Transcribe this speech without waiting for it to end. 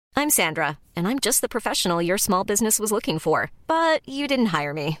I'm Sandra, and I'm just the professional your small business was looking for. But you didn't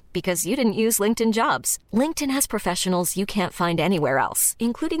hire me because you didn't use LinkedIn Jobs. LinkedIn has professionals you can't find anywhere else,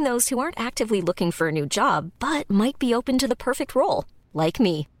 including those who aren't actively looking for a new job, but might be open to the perfect role, like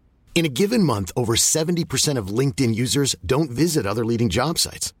me. In a given month, over 70% of LinkedIn users don't visit other leading job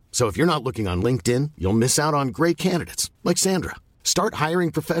sites. So if you're not looking on LinkedIn, you'll miss out on great candidates like Sandra. Start hiring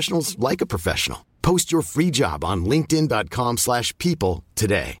professionals like a professional. Post your free job on linkedin.com/people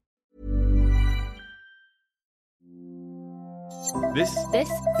today. This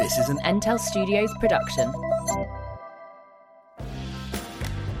is an Entel Studios production.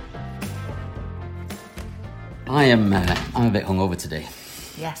 I'm a bit hungover today.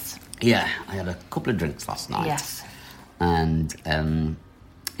 Yes. Yeah, I had a couple of drinks last night. Yes. And and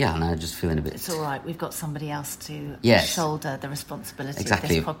I'm just feeling a bit... It's all right. We've got somebody else to Yes. shoulder the responsibility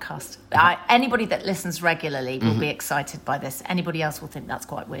Exactly. of this podcast. Anybody that listens regularly will be excited by this. Anybody else will think that's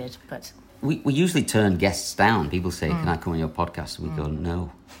quite weird, but... We usually turn guests down. People say, can I come on your podcast? And we go,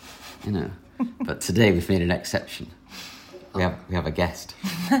 no. You know. But today we've made an exception. We have a guest.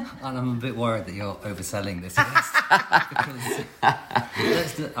 And I'm a bit worried that you're overselling this guest.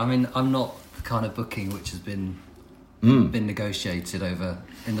 Because I'm not the kind of booking which has been negotiated over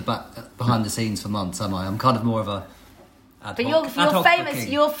in the back behind the scenes for months, am I? I'm kind of more of a ad But hoc famous.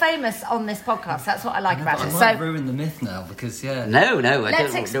 booking. You're famous on this podcast. That's what I like about I it. might So ruin the myth now because No, I Let's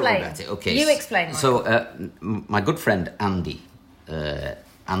don't explain. worry about it. Okay. You explain, Michael. So my good friend Andy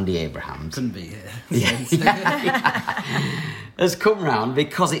Abrahams couldn't be here. has come round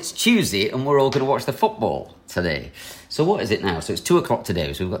because it's Tuesday and we're all going to watch the football today. So what is it now? So it's 2:00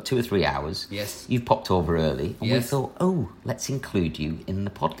 today, so we've got 2 or 3 hours. Yes. You've popped over early and we Yes. thought, let's include you in the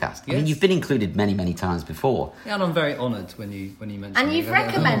podcast. I Yes. mean, you've been included many, many times before. Yeah, and I'm very honoured when you mentioned And it. you've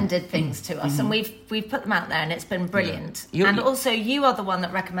recommended things to us, and we've put them out there, and it's been brilliant. Yeah. And also, you are the one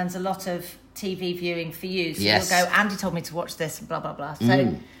that recommends a lot of TV viewing for you. So Yes. you'll go, Andy told me to watch this, and blah, blah, blah.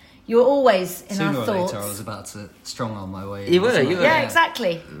 So you're always in Sooner our or thoughts. later, I was about to strong arm my way in. You were, wasn't you I? were. Yeah,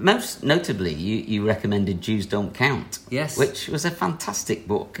 exactly. Most notably, you recommended Jews Don't Count. Yes. Which was a fantastic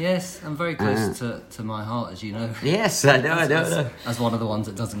book. Yes, I'm very close to my heart, as you know. Yes, I know. As one of the ones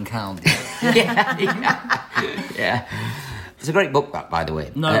that doesn't count. Yeah. It's a great book, that, by the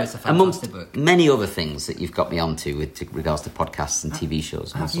way. No, it's a fantastic amongst book. many other things that you've got me onto with regards to podcasts and TV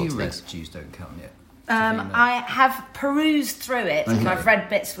shows and all Have you sorts of read things. Jews Don't Count yet? I have perused through it, and I've read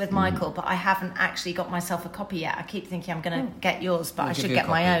bits with Michael, but I haven't actually got myself a copy yet. I keep thinking I'm going to get yours, but I We'll should give you get a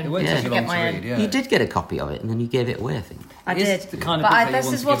my copy. own. It won't I take should you get long to my own. read, yeah. You did get a copy of it, and then you gave it away, I think. I It is did, the kind of but book that you this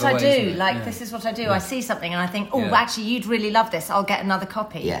want is to what give I away, do. isn't it? Like, Yeah. this is what I do. Yeah. I see something and I think, Yeah. actually, you'd really love this. I'll get another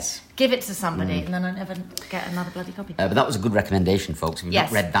copy. Yes. Give it to somebody, and then I never get another bloody copy. But that was a good recommendation, folks. If you've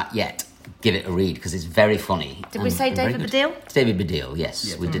Yes. not read that yet, give it a read, because it's very funny. Did we say and very David good. Baddiel? It's David Baddiel, yes.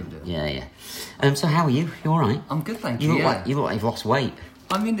 Yeah, we did. David Baddiel. Yeah. So how are you? You all right? I'm good, thank You you. look Yeah. like you've lost weight.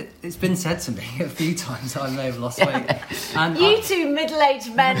 I mean, it's been said to me a few times I may have lost weight. And You two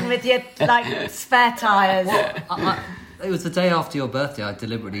middle-aged men with your, spare tyres. it was the day after your birthday. I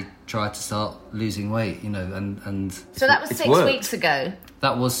deliberately tried to start losing weight, and So that was It's 6 worked. weeks ago.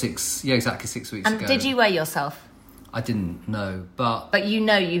 that was 6 weeks And ago. did you weigh yourself? I didn't know, but But you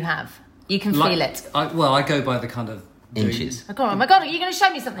know you have. You can like, feel it. I go by the kind of Inches. Oh, God, are you going to show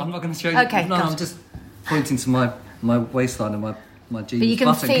me something? I'm not going to show you. Okay, no, God. I'm just pointing to my waistline and my jeans. But you can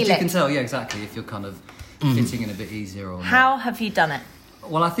button, 'cause feel You it. can tell, yeah, exactly, if you're kind of fitting in a bit easier or not. How have you done it?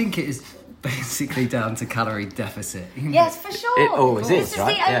 Well, I think it is basically down to calorie deficit. Yes, for sure. It always This is,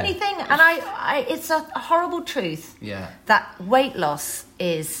 right? the only Yeah. thing, and I it's a horrible truth. Yeah. That weight loss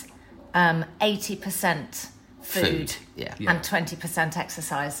is 80% food, yeah. and 20%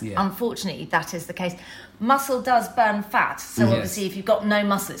 exercise. Yeah. Unfortunately, that is the case. Muscle does burn fat, so obviously, if you've got no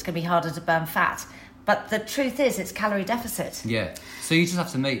muscle, it's going to be harder to burn fat. But the truth is, it's calorie deficit. Yeah. So you just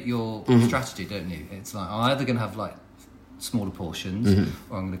have to make your strategy, don't you? It's like, I'm either going to have like smaller portions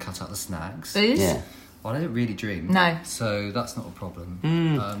or I'm going to cut out the snacks. Booze? Yeah. Well, I don't really drink. No. So that's not a problem.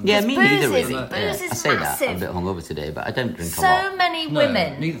 Yeah, me booze neither, is- really. booze is I say that. I'm a massive. bit hungover today, but I don't drink a lot. So many No,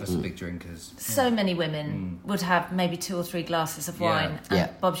 women. neither of us are big drinkers. So many women would have maybe 2 or 3 glasses of wine, and Yeah.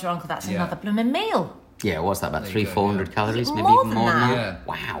 Bob's your uncle. That's Yeah. another blooming meal. Yeah, what's that, about There you go, 300-400 yeah. calories? Maybe More even than more than that. that?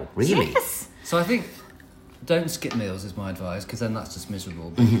 Wow, really? Yes. So I think don't skip meals is my advice, because then that's just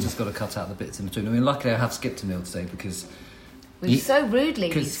miserable. But you just got to cut out the bits in between. I mean, luckily I have skipped a meal today because We so rudely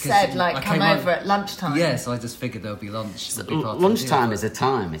we 'cause said, I come came over over- at lunchtime. yes, I just figured there'll be lunch. would be part of the Lunchtime deal, is a but-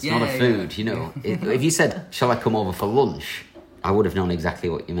 time, it's not a Yeah, food, yeah. you know. If you said, shall I come over for lunch? I would have known exactly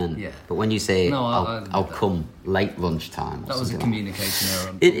what you meant. Yeah. But when you say, No, I'll come late lunchtime... Or That was a something communication error.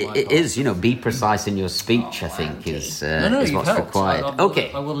 on my It part. is, be precise in your speech, I think, is No, is you've what's helped. required.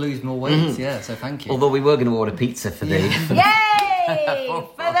 I will lose more weight, so thank you. Although we were going to order pizza for the... Yay!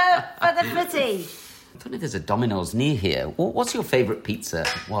 for the footy. I don't know if there's a Domino's near here. What's your favourite pizza?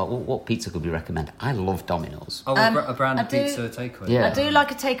 Well, what pizza could we recommend? I love Domino's. Oh, a brand I of do- pizza takeaway. Yeah. I do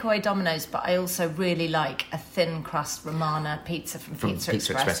like a takeaway Domino's, but I also really like a thin crust Romana pizza from Pizza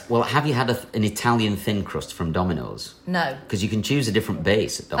Express. Well, have you had an Italian thin crust from Domino's? No. Because you can choose a different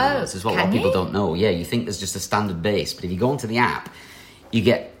base at Domino's as well. A lot of can people you? don't know. Yeah, you think there's just a standard base, but if you go onto the app, you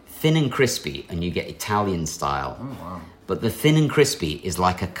get thin and crispy, and you get Italian style. Oh, wow. But the thin and crispy is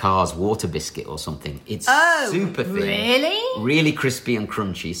like a Car's water biscuit or something. It's super thin. Really? Really crispy and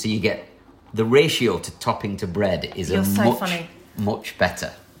crunchy. So you get the ratio to topping to bread is You're so much, funny. much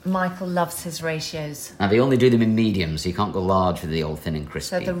better. Michael loves his ratios. Now, they only do them in medium, so you can't go large with the old thin and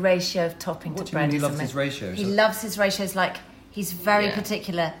crispy. So the ratio of topping What to do you mean bread he is loves his amazing. ratios? He loves his ratios like he's very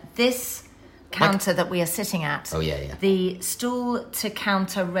particular. This counter that we are sitting at, the stool to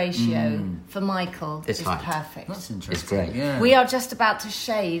counter ratio for Michael is height. perfect. That's interesting. It's great. Yeah. We are just about to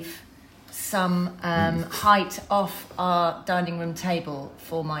shave some height off our dining room table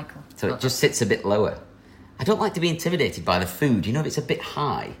for Michael. So it just sits a bit lower. I don't like to be intimidated by the food. You know, if it's a bit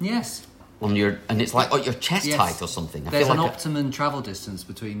high Yes. on your, and it's like your chest Yes. height or something. There's feel an like optimum travel distance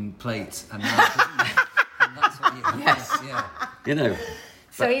between plate and mouth, isn't there? And that's what you... Yes. Yeah. you know.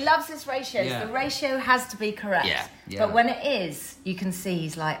 So he loves his ratios. Yeah. The ratio has to be correct. Yeah. But when it is, you can see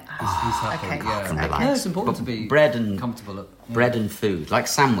he's like, He's happy. okay. Yeah. can relax. No, it's important But to be bread and comfortable. bread and food, like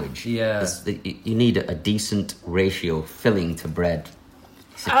sandwich. Yeah. You need a decent ratio filling to bread.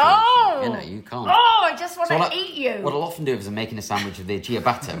 situation. Oh! You know, you can't. Oh, I just want So to eat you. What I'll often do if I'm making a sandwich of the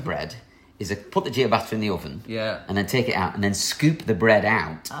ciabatta bread is I put the ciabatta in the oven, Yeah. and then take it out, and then scoop the bread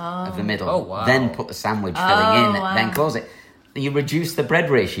out of the middle. Oh, wow. Then put the sandwich filling in, wow. then close it. You reduce the bread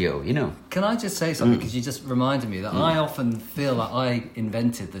ratio, you know. Can I just say something? Because you just reminded me that I often feel like I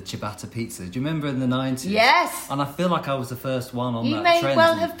invented the ciabatta pizza. Do you remember in the 90s? Yes. And I feel like I was the first one on You that may trend.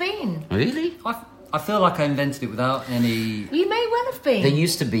 well have been. Really? I feel like I invented it without any... You may well have been. There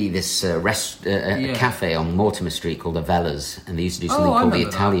used to be this cafe on Mortimer Street called Avella's, and they used to do something I called the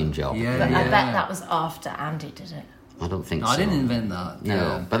remember that. Italian Job. Yeah, But yeah. I bet that was after Andy did it. I don't think No, so. I didn't invent that. No,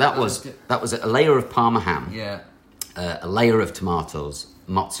 Yeah. but that was a layer of Parma ham, Yeah. a layer of tomatoes,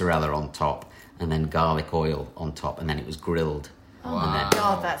 mozzarella on top, and then garlic oil on top, and then it was grilled. Oh And my then-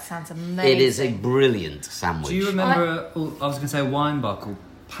 God, that sounds amazing. It is a brilliant sandwich. Do you remember, I was going to say a wine bar called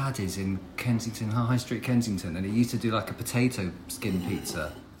Paddy's in Kensington, High Street, Kensington, and it used to do like a potato skin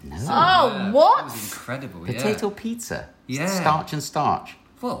pizza. No. Oh, It what? was incredible, Potato yeah. pizza. Yeah. Starch and starch.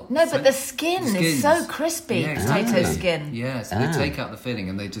 Well, No, so- but the skin is so crispy. Yeah, Potato exactly. skin. Yeah, so they take out the filling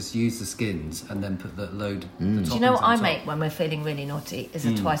and they just use the skins and then put the load. The Do you know what toppings on I top. make when we're feeling really naughty? Is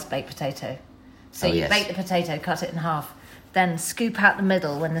a twice baked potato. So Oh, you yes. bake the potato, cut it in half, then scoop out the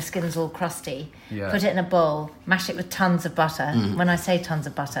middle when the skin's all crusty. Yeah. Put it in a bowl, mash it with tons of butter. When I say tons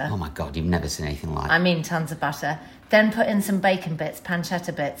of butter, Oh my God, you've never seen anything like I that. mean tons of butter. Then put in some bacon bits,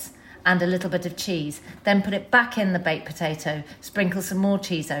 pancetta bits, and a little bit of cheese. Then put it back in the baked potato, sprinkle some more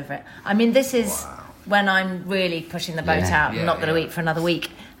cheese over it. I mean, this is when I'm really pushing the boat Yeah. out. I'm Yeah, not going to yeah. eat for another week.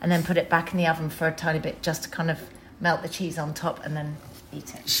 And then put it back in the oven for a tiny bit just to kind of melt the cheese on top and then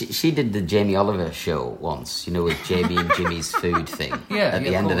eat it. She did the Jamie Oliver show once, you know, with Jamie and Jimmy's food thing Yeah, at the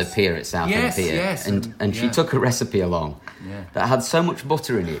yeah, of end of the course. pier at Southend Yes, Pier. yes, And she yeah. took a recipe along Yeah. that had so much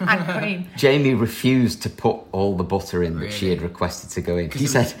butter in it. And cream. Jamie refused to put all the butter in that she Really? had requested to go in. He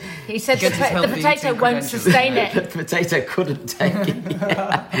said He said Gets his the healthy potato eating won't credentials. sustain the it. potato couldn't take it.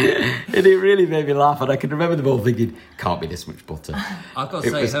 And it really made me laugh. And I can remember them all thinking, can't be this much butter. I've got to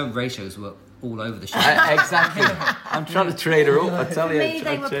It say, was- her ratios were all over the show. Exactly. I'm trying to trade her up, I tell you. For me, I'm they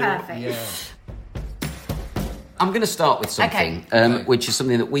trying were to trade her up. perfect. yeah. I'm going to start with something, Okay. which is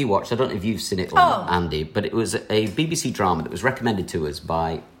something that we watched. I don't know if you've seen it, Andy, but it was a BBC drama that was recommended to us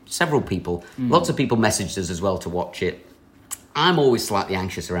by several people. Lots of people messaged us as well to watch it. I'm always slightly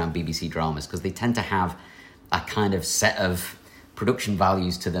anxious around BBC dramas because they tend to have a kind of set of production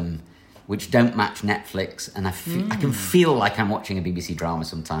values to them which don't match Netflix, and I can feel like I'm watching a BBC drama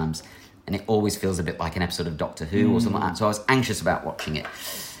sometimes, and it always feels a bit like an episode of Doctor Who or something like that. So I was anxious about watching it.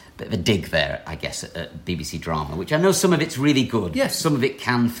 Bit of a dig there, I guess, at BBC drama, which I know some of it's really good. Yes. Some of it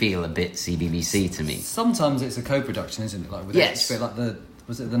can feel a bit CBBC to me. Sometimes it's a co-production, isn't it? Like with Yes. HBO, like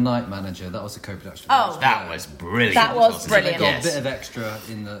was it The Night Manager? That was a co-production. Oh. That was brilliant. That was wasn't it? brilliant. Got Yes. a bit of extra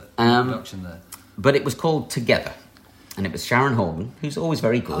in the Um, production there. But it was called Together. and it was Sharon Horgan, who's always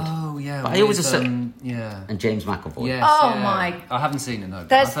very good. Oh yeah, but I always and James McAvoy. Yes, my! I haven't seen it. No,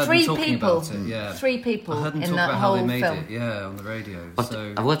 There's I've heard three them talking people. About it, yeah. 3 people I heard them in talk that about how they whole made film. it. Yeah, on the radio.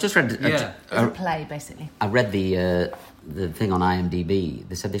 So Well, I've just read. It's a play, basically. I read the thing on IMDb.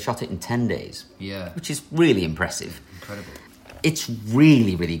 They said they shot it in 10 days. Yeah, which is really impressive. Incredible. It's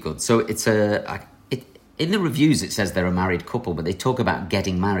really, really good. So it's in the reviews it says they're a married couple, but they talk about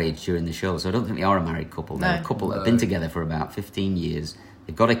getting married during the show. So I don't think they are a married couple. They're a couple that have been together for about 15 years.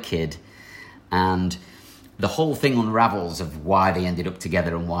 They've got a kid, and the whole thing unravels of why they ended up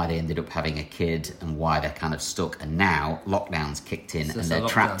together and why they ended up having a kid and why they're kind of stuck. And now lockdown's kicked in and they're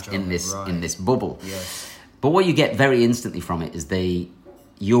trapped in this bubble. Yes. But what you get very instantly from it is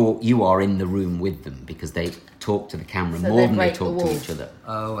you are in the room with them because they talk to the camera more than they talk to each other.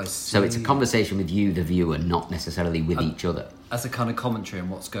 Oh, I see. So it's a conversation with you, the viewer, not necessarily with each other. As a kind of commentary on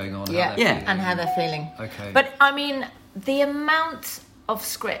what's going on. Yeah, and how they're feeling. Okay. But I mean, the amount of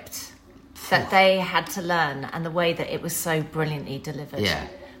script that they had to learn and the way that it was so brilliantly delivered. Yeah.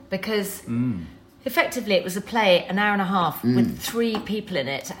 Because effectively it was a play, an hour and a half, with 3 people in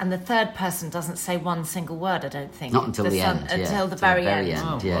it, and the third person doesn't say one single word, I don't think. Not until the end. Until the very end.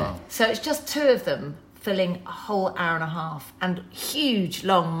 Oh, yeah. wow. So it's just 2 of them filling a whole hour and a half and huge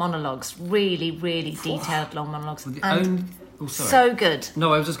long monologues, really, really detailed long monologues. So good.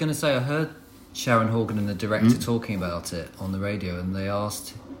 No, I was just going to say, I heard Sharon Horgan and the director talking about it on the radio, and they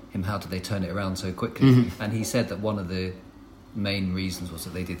asked him how did they turn it around so quickly, and he said that one of the main reasons was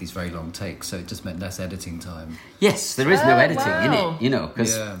that they did these very long takes, so it just meant less editing time. Yes, there is no editing in it, you know,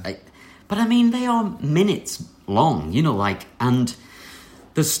 because... But I mean, they are minutes long, you know, like, and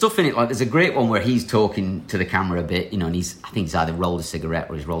there's stuff in it, like there's a great one where he's talking to the camera a bit, you know, and I think he's either rolled a cigarette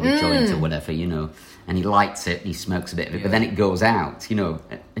or he's rolled a joint or whatever, you know, and he lights it and he smokes a bit of it, but then it goes out, you know,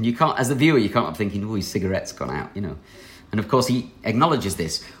 and you can't, as the viewer, you can't be thinking, oh, his cigarette's gone out, you know. And of course he acknowledges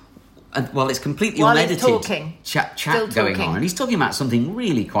this. And, well, it's completely unedited chat going on, and he's talking about something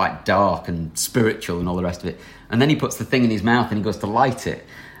really quite dark and spiritual and all the rest of it. And then he puts the thing in his mouth and he goes to light it,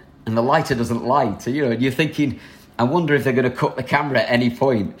 and the lighter doesn't light. You know, and you're thinking, I wonder if they're going to cut the camera at any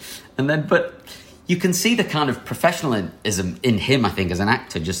point. And then, but you can see the kind of professionalism in him, I think, as an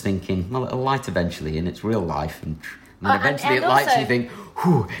actor, just thinking, well, it'll light eventually, and it's real life, and then eventually it lights, and you think,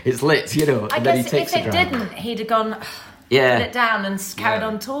 whew, it's lit, you know. And then he takes if it didn't, he'd have gone. Put it down and carried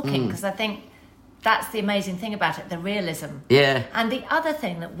on talking, because I think that's the amazing thing about it, the realism. Yeah. And the other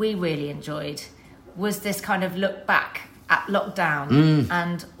thing that we really enjoyed was this kind of look back at lockdown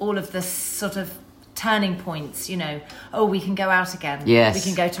and all of the sort of turning points, you know, we can go out again. Yes. We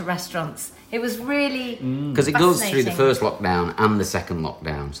can go to restaurants. It was really because it goes through the first lockdown and the second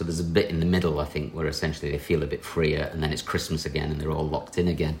lockdown, so there's a bit in the middle, I think, where essentially they feel a bit freer, and then it's Christmas again and they're all locked in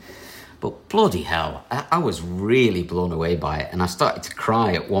again. But bloody hell, I was really blown away by it, and I started to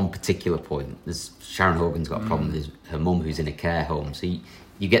cry at one particular point. Sharon Horgan's got a problem with her mum who's in a care home, so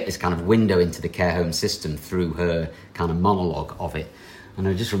you get this kind of window into the care home system through her kind of monologue of it. And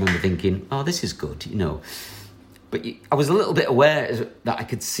I just remember thinking, oh, this is good, you know. But I was a little bit aware that I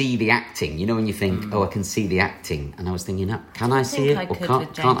could see the acting, you know, when you think, I can see the acting. And I was thinking, can I see it or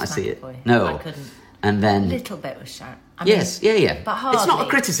can't I see it? No. I couldn't. And then... A little bit with Sharon. Yes, yeah. But hardly. It's not a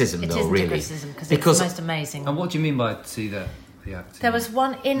criticism, though, really. It isn't a criticism, because it's the most amazing. And what do you mean by see the acting? There was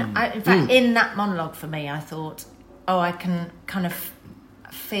one in fact, in that monologue for me, I thought, I can kind of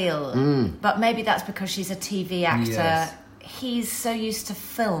feel, but maybe that's because she's a TV actor. Yes. He's so used to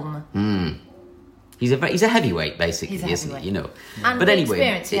film. He's a heavyweight, basically, isn't he? You know. And but anyway,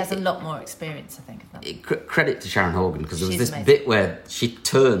 experience. He has a lot more experience, I think. Of that. Credit to Sharon Horgan, because there was this amazing. bit where she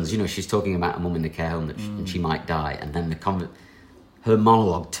turns. You know, she's talking about a mum in the care home and she might die, and then her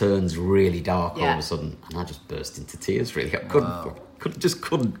monologue turns really dark all of a sudden, and I just burst into tears. Really, I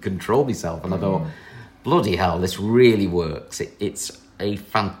couldn't control myself, and I thought, bloody hell, this really works. It's a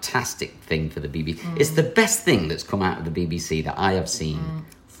fantastic thing for the BBC. It's the best thing that's come out of the BBC that I have seen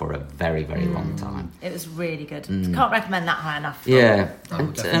for a very, very long time. It was really good. Can't recommend that high enough. Yeah. I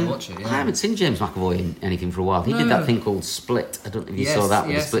would definitely watch it, yeah. I haven't seen James McAvoy in anything for a while. He did that thing called Split. I don't know if you saw that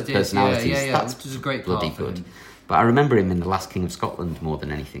with the split personalities. Yeah, That's which is a great bloody part for good. him. But I remember him in The Last King of Scotland more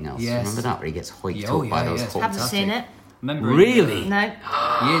than anything else. Yes. Remember that, where he gets hoiked up by those hawks? Haven't seen it. Remember Really? No.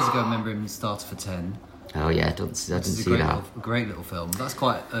 Years ago, I remember him in Starter for 10. Oh yeah, I didn't see that. Great little film. That's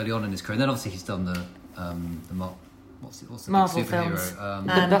quite early on in his career. And then obviously he's done the what's the Marvel big superhero? films.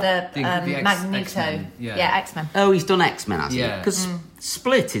 And the Magneto. X-Men, X-Men. Oh, he's done X-Men, has he? Yeah. Because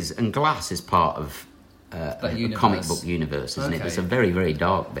Split and Glass is part of a comic book universe, isn't it? Okay. There's a very, very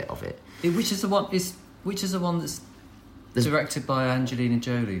dark bit of it. Which is the one that's Directed by Angelina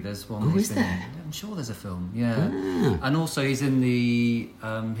Jolie. There's one. Oh, is there? I'm sure there's a film. Yeah, and also he's in the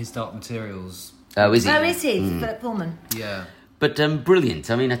His Dark Materials. Oh, is he? Oh, is he? Philip Pullman. Yeah, But brilliant.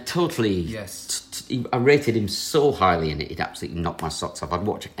 I mean, I totally... Yes. I rated him so highly in it, it absolutely knocked my socks off. I'd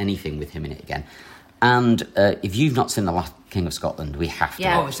watch anything with him in it again. And if you've not seen The Last King of Scotland, we have to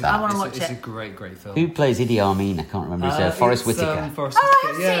watch that. I want to watch It's it. a great film. Who plays Idi Amin? I can't remember. It's Forrest Whitaker. Forrest Oh, I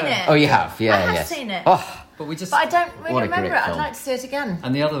have Whitaker, seen it. Oh, you have? Yeah, I have yes. seen it. Oh, But I don't What really a remember great it. I'd film. like to see it again.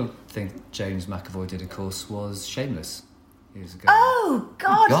 And the other thing James McAvoy did, of course, was Shameless years ago. Oh,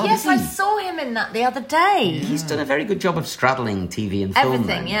 God, God, yes, is I he? saw him in that the other day. he's done a very good job of straddling TV and film. Everything,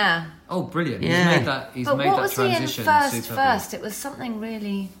 then. yeah. Oh, brilliant! Yeah. He's But made what that was he in transition first? superbly. It was something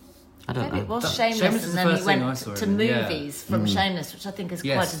really... I don't Maybe know. it was That- Shameless, Shameless is and the then he first thing I went saw to him in, yeah. movies from Shameless, which I think is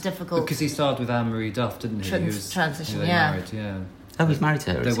Yes, quite a difficult... because he starred with Anne-Marie Duff, didn't he? Transition, who they yeah. married, yeah. Oh, he's married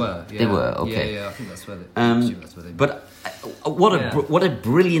to her, They is he? were, yeah. They were, okay. Yeah, I think that's where they... But what Yeah. what a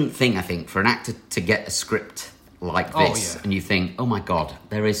brilliant thing, I think, for an actor to get a script like Oh, this, yeah. and you think, oh my God,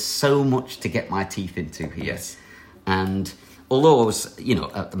 there is so much to get my teeth into here. Yes. And although I was,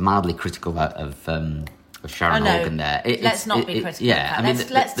 mildly critical of Sharon Hogan there. Let's not be critical. Yeah, I mean,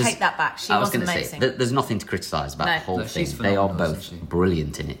 let's take that back. She was gonna amazing. Say, there's nothing to criticise about No. the whole No, thing. she's They are phenomenal, both isn't she?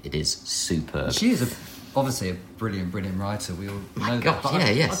 brilliant in it. It is superb. She is obviously a brilliant writer. We all know God, that. But yeah,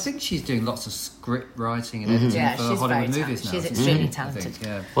 I yes. think she's doing lots of script writing and editing Yeah, for she's Hollywood very movies now. She's isn't extremely she? I talented. think,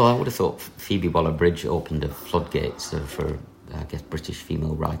 yeah. Well, I would have thought Phoebe Waller-Bridge opened a floodgates for, I guess, British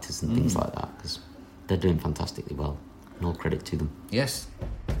female writers and things like that, because they're doing fantastically well. And all credit to them. Yes.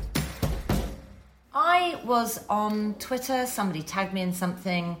 I was on Twitter, somebody tagged me in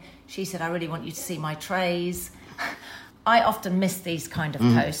something. She said, I really want you to see my trays. I often miss these kind of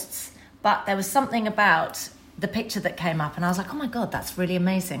posts, but there was something about the picture that came up, and I was like, oh my God, that's really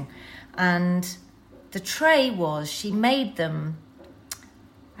amazing. And the tray she made them,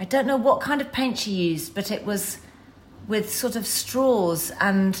 I don't know what kind of paint she used, but it was with sort of straws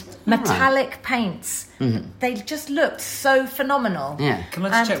and metallic paints. They just looked so phenomenal. Yeah. Can I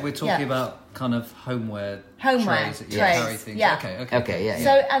just And- check? We're talking yeah. about kind of homeware Homeware trays that you trays, carry things. yeah. Okay, yeah.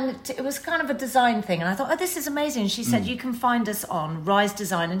 So, and it was kind of a design thing, and I thought, oh, this is amazing. She said, you can find us on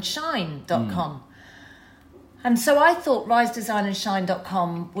risedesignandshine.com. And so I thought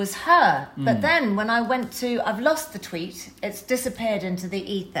risedesignandshine.com was her. But then when I went to, I've lost the tweet, it's disappeared into the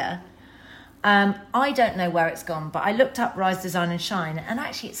ether. I don't know where it's gone, but I looked up Rise Design and Shine, and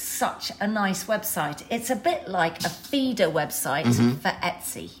actually it's such a nice website. It's a bit like a feeder website for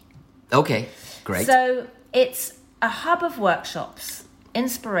Etsy. Okay, great. So it's a hub of workshops,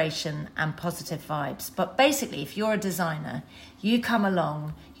 inspiration and positive vibes. But basically, if you're a designer, you come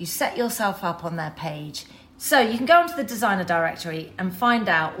along, you set yourself up on their page. So you can go into the designer directory and find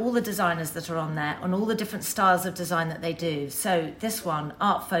out all the designers that are on there and all the different styles of design that they do. So this one,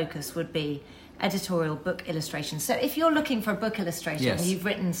 Art Focus, would be editorial book illustration. So if you're looking for a book illustration, Yes. you've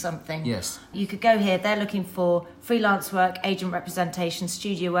written something, Yes. you could go here. They're looking for freelance work, agent representation,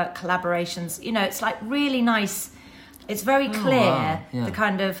 studio work, collaborations. It's like really nice. It's very clear, wow. Yeah. the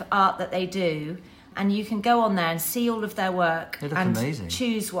kind of art that they do. And you can go on there and see all of their work They look and amazing.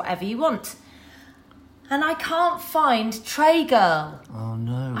 choose whatever you want. And I can't find Tray Girl. Oh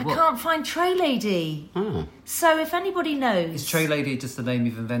no. I can't find Tray Lady. So if anybody knows... Is Tray Lady just the name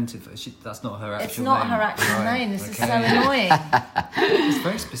you've invented? That's not her actual name. It's not her actual Right, name. This is so okay. annoying. It's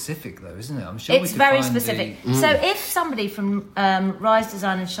very specific though, isn't it? I'm sure we It's could very find specific. So if somebody from Rise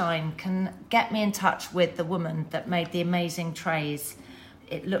Design and Shine can get me in touch with the woman that made the amazing trays,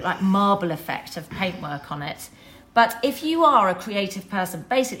 it looked like marble effect of paintwork on it. But if you are a creative person,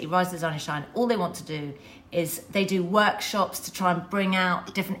 basically Rise Design and Shine, all they want to do is they do workshops to try and bring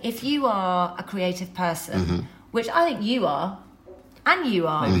out different... If you are a creative person, which I think you are, and you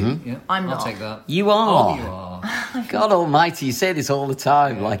are, Yeah, I'm I'll not. take that. You are. Oh, you are. God Almighty, you say this all the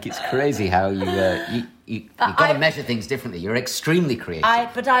time. Like it's crazy how you got to I- measure things differently. You're extremely creative.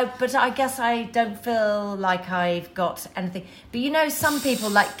 But I guess I don't feel like I've got anything. But some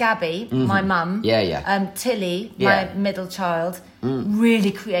people like Gabby, my mum, Tilly, Yeah. my middle child,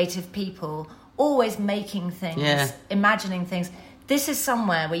 really creative people, always making things, Yeah. imagining things. This is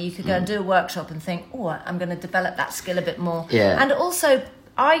somewhere where you could go and do a workshop and think, oh, I'm going to develop that skill a bit more. Yeah. And also,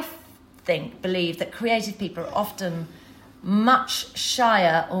 I believe that creative people are often much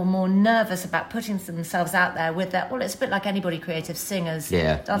shyer or more nervous about putting themselves out there with their... Well, it's a bit like anybody creative, singers,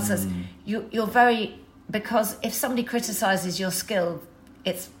 dancers. You're very... Because if somebody criticises your skill,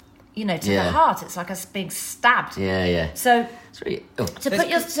 it's, to the heart, it's like us being stabbed. Yeah. So It's really,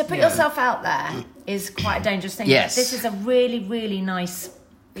 to put yourself out there is quite a dangerous thing. Yes. This is a really, really nice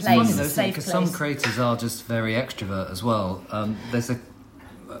It's funny place, though, safe because place. some creators are just very extrovert as well.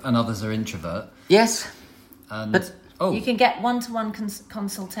 And others are introvert. Yes. And But- You can get one-to-one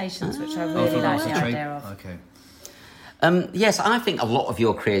consultations, which I really like the idea of. Okay. Yes, I think a lot of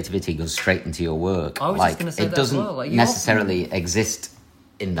your creativity goes straight into your work. I was just gonna say it that doesn't as well. Like, you necessarily exist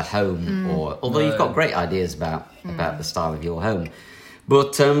in the home, or although you've got great ideas about the style of your home.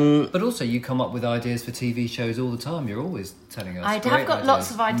 But But also, you come up with ideas for TV shows all the time. You're always telling us. I great have got ideas.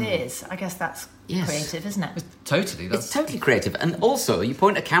 lots of ideas. I guess that's Yes. creative, isn't it? Totally. That's it's totally creative. And also, you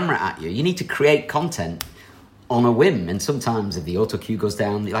point a camera at you, you need to create content on a whim. And sometimes if the auto cue goes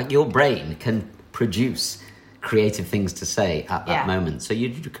down, like your brain can produce creative things to say at that moment. So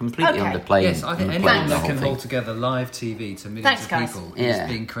you're completely Okay. underplaying. Yes, I think underplaying anyone the that whole can thing. hold together live TV to millions Thanks, of guys. people Yeah. is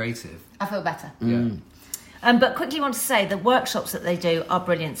being creative. I feel better. Yeah. But quickly want to say the workshops that they do are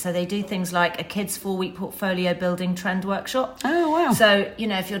brilliant. So they do things like a kids 4-week portfolio building trend workshop. Oh, wow. So,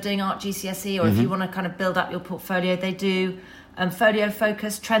 if you're doing art GCSE or if you want to kind of build up your portfolio, they do Folio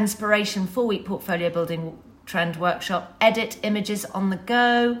Focus, Transpiration 4-week portfolio building trend workshop, Edit Images on the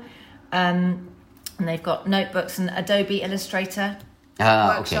go, and they've got notebooks and Adobe Illustrator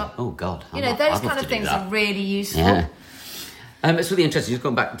workshop. Okay. Oh, God. Those I'd love kind to of do things that. are really useful. Yeah. It's really interesting. Just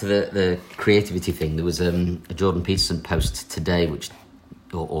going back to the creativity thing, there was a Jordan Peterson post today,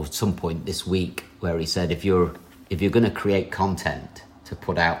 or at some point this week, where he said if you're going to create content to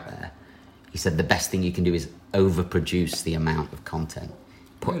put out there, he said the best thing you can do is overproduce the amount of content.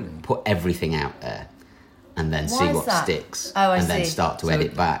 Put everything out there, and then Why see is what that? sticks, Oh, I and then see. start to So-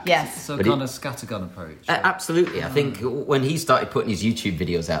 edit back. Yes. So But kind of scattergun approach. Absolutely. I think when he started putting his YouTube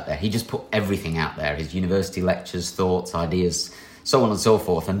videos out there, he just put everything out there, his university lectures, thoughts, ideas, so on and so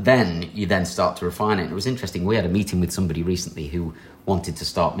forth. And then you then start to refine it. And it was interesting. We had a meeting with somebody recently who wanted to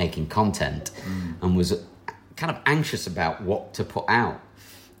start making content and was kind of anxious about what to put out.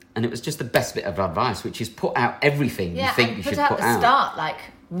 And it was just the best bit of advice, which is put out everything you think you should put the out. start,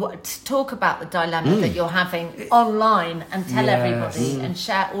 talk about the dilemma that you're having online and tell everybody and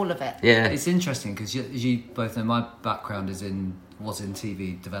share all of it. Yeah. It's interesting because you both know my background was in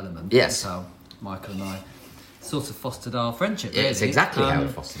TV development. Yes. That's how Michael and I sort of fostered our friendship. Yeah, it's really. exactly how it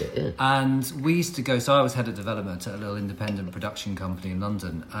fostered it, yeah. And we used to go, so I was head of development at a little independent production company in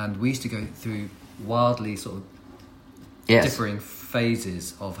London, and we used to go through wildly sort of differing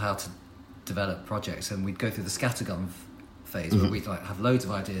phases of how to develop projects, and we'd go through the scattergun phase where we'd have loads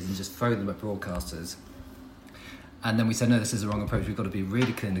of ideas and just throw them at broadcasters. And then we said, no, this is the wrong approach. We've got to be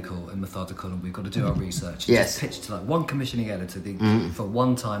really clinical and methodical, and we've got to do our research. And just pitch to one commissioning editor for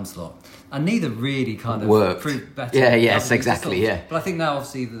one time slot. And neither really kind of worked. proved better. Yeah, yes, Others exactly, sort of- yeah. But I think now,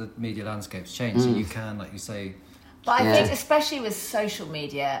 obviously, the media landscape's changed, so you can, like you say... But I think especially with social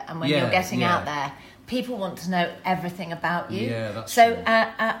media and when you're getting out there, people want to know everything about you. Yeah, that's so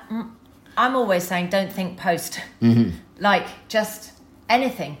true. I'm always saying don't think post. Like just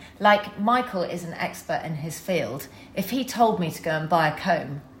anything. Like Michael is an expert in his field. If he told me to go and buy a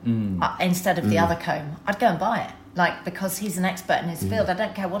comb instead of the other comb, I'd go and buy it. Like, because he's an expert in his field. I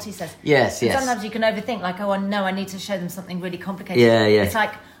don't care what he says. Yes, yes. Sometimes you can overthink, like, oh, no, I need to show them something really complicated. Yeah, yeah. It's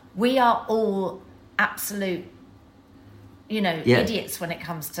like, we are all absolute, idiots when it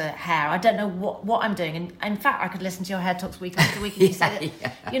comes to hair. I don't know what I'm doing. And in fact, I could listen to your hair talks week after week and you say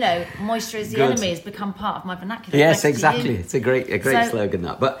that, moisture is the Good. enemy has become part of my vernacular. Yes, Thanks to exactly. you. It's a great slogan,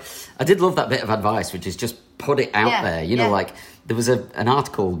 that. But I did love that bit of advice, which is just put it out there. Like there was an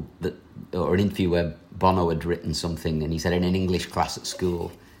article or an interview where Bono had written something, and he said in an English class at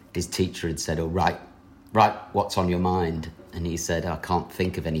school, his teacher had said, "Oh, write, what's on your mind?" And he said, "I can't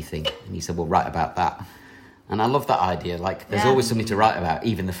think of anything." And he said, "Well, write about that." And I love that idea. Like, there's always something to write about,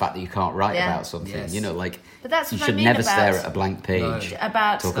 even the fact that you can't write about something. Yes. But that's you what I should mean never about- stare at a blank page.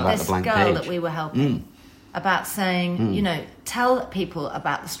 About Talk about this the blank girl page. that we were helping, about saying, tell people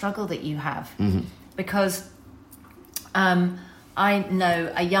about the struggle that you have. Because I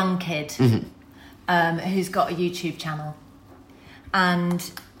know a young kid who's got a YouTube channel,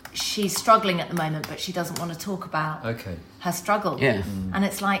 and she's struggling at the moment, but she doesn't want to talk about her struggle. Yeah. And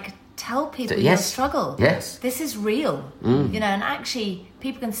it's like, tell people your Yes. struggle. Yes. This is real. And actually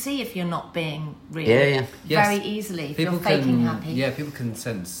people can see if you're not being real. Yeah. Very easily if you're faking happy. Yeah, people can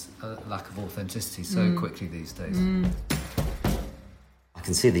sense a lack of authenticity so quickly these days. I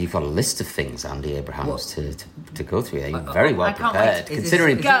can see that you've got a list of things, Andy Abrahams, to go through. You're I- very well I can't prepared. wait.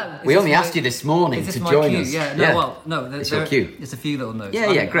 Considering Go. we Is only this asked my- you this morning Is this to my join cue? us. Yeah, no, well, no. It's your cue. It's a few little notes.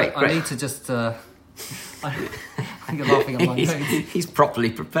 Yeah, great, I great. need to just... I think you're laughing at my notes. He's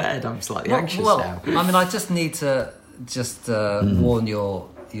properly prepared. I'm slightly anxious now. I mean, I just need to warn your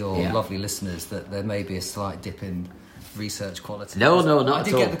lovely listeners that there may be a slight dip in research quality. No, not I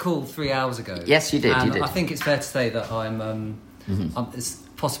did at all. get the call 3 hours ago. Yes, you did. And You did. I think it's fair to say that it's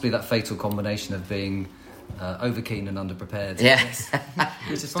possibly that fatal combination of being over keen and underprepared. Yes.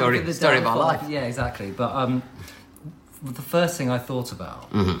 Which is story probably the of our downfall. life. Yeah, exactly. But the first thing I thought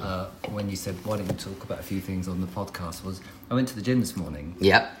about when you said, why don't you talk about a few things on the podcast, was I went to the gym this morning.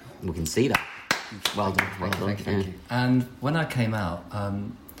 Yep, we can see that. Well done. Thank you. And when I came out,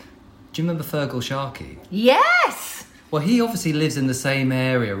 do you remember Fergal Sharkey? Yes! Well, he obviously lives in the same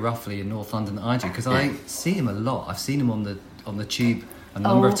area, roughly, in North London that I do, because I see him a lot. I've seen him on the tube a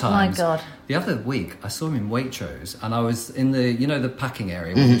number of times. Oh, my God. The other week, I saw him in Waitrose, and I was in the packing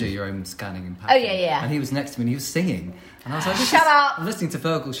area where you do your own scanning and packing. Oh, yeah. And he was next to me, and he was singing. And I was like, Shut up! I'm listening to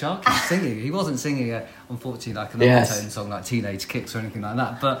Fergal Sharkey singing. He wasn't singing, unfortunately, like an Yes. undertone song like Teenage Kicks or anything like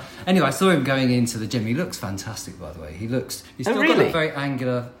that. But anyway, I saw him going into the gym. He looks fantastic, by the way. He's still got really? a very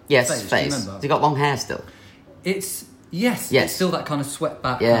angular Yes, face. Do you face. remember? Has he got long hair still? Yes. It's still that kind of sweat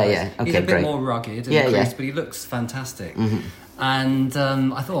back. Yeah, colours. yeah. Okay, he's a bit great. more rugged and Yeah, creased, yeah. but he looks fantastic. And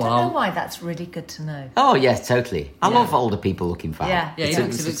I thought, I don't know why that's really good to know. Oh, yes, totally. I Yeah. love older people looking fat. Yeah. yeah, It's he a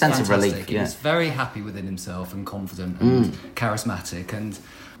looks sense of fantastic. relief. He Yeah. was very happy within himself and confident and charismatic. And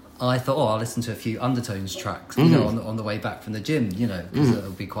I thought, I'll listen to a few Undertones tracks, on the way back from the gym, because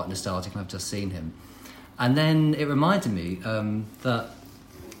it'll be quite nostalgic, and I've just seen him. And then it reminded me that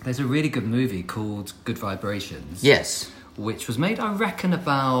there's a really good movie called Good Vibrations. Yes. Which was made, I reckon,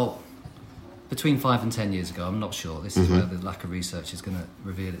 about between 5 and 10 years ago. I'm not sure. This is where the lack of research is going to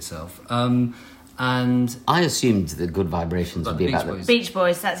reveal itself. And I assumed the Good Vibrations would be Beach about Boys. the... Beach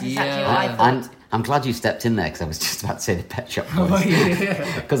Boys, that's exactly Yeah. what I thought. I'm glad you stepped in there because I was just about to say the Pet Shop Oh, Boys.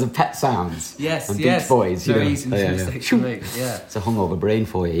 yeah. Because of Pet Sounds. Yes, and yes. Beach Boys. Very you know. easy mistake to make, yeah. It's a hungover brain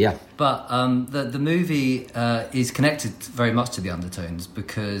for you, yeah. But the movie is connected very much to the Undertones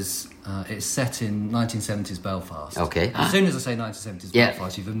because it's set in 1970s Belfast. Okay. As soon as I say 1970s Yeah.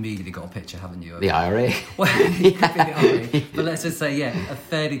 Belfast, you've immediately got a picture, haven't you? The IRA. Well, it could be the IRA, but let's just say, a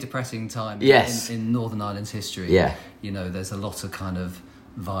fairly depressing time Yes. in Northern Ireland's history. Yeah. There's a lot of kind of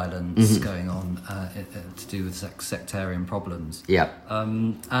violence going on to do with sectarian problems. Yeah.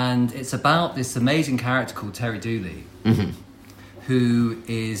 And it's about this amazing character called Terry Dooley, who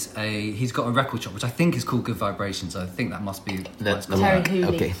is he's got a record shop, which I think is called Good Vibrations. I think that must be what it's called. Terry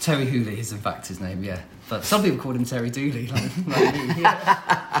Hooley. Okay. Terry Hooley is in fact his name, yeah. But some people called him Terry Dooley, like me.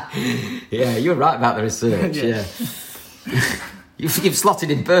 Yeah. Yeah, you're right about the research, Yeah. yeah. You've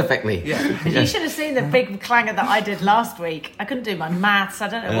slotted in perfectly. Yeah. You should have seen the big clanger that I did last week. I couldn't do my maths. I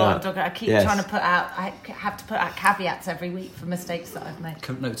don't know what I'm talking about. I keep trying to put out... I have to put out caveats every week for mistakes that I've made.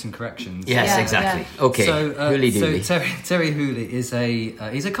 Notes and corrections. Yes, Yeah, exactly. yeah. Okay, So, Hooley Dooley. Terry Hooley is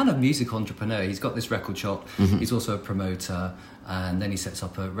he's a kind of music entrepreneur. He's got this record shop. He's also a promoter, and then he sets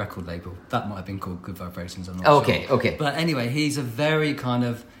up a record label. That might have been called Good Vibrations. I'm not sure. Okay. But anyway, he's a very kind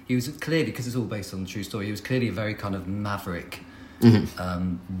of... He was clearly, because it's all based on the true story, he was clearly a very kind of maverick,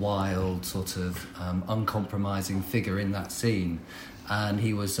 wild, sort of uncompromising figure in that scene. And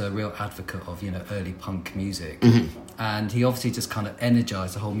he was a real advocate of, early punk music. And he obviously just kind of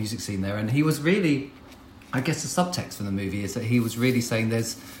energised the whole music scene there. And he was really, I guess the subtext from the movie is that he was really saying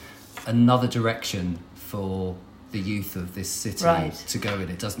there's another direction for the youth of this city to go in.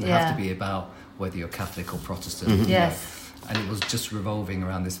 It doesn't have to be about whether you're Catholic or Protestant. Yes. And it was just revolving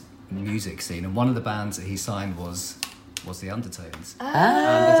around this music scene. And one of the bands that he signed was the Undertones. And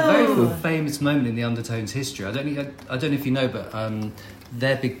there's a very famous moment in the Undertones' history. I don't know if you know, but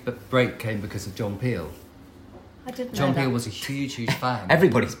their big break came because of John Peel. I didn't know John that. Peel was a huge fan.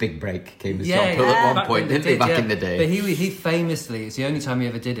 Everybody's big break came as John Peel at one point, didn't they, back in the day? But he famously, it's the only time he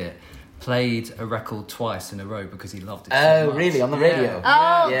ever did it, played a record twice in a row because he loved it so much. Really? On the radio?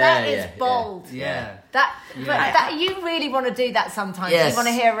 Oh, Yeah, that is yeah, bold. Yeah. But you really want to do that sometimes. Yes. You want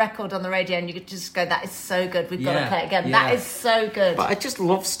to hear a record on the radio and you could just go, that is so good, we've got to Yeah, play it again. yeah. That is so good. But I just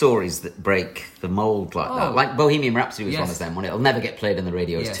love stories that break the mould like that. Like Bohemian Rhapsody was one Yes. of them. When it'll never get played on the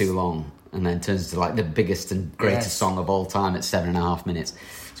radio, it's Yes. too long. And then turns into like the biggest and greatest Yes. song of all time at 7.5 minutes.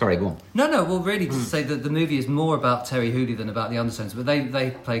 Sorry, go on. No, well, really, to say that the movie is more about Terry Hooley than about the Undertones, but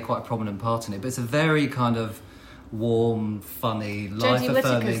they play quite a prominent part in it. But it's a very kind of warm, funny, life-affirming...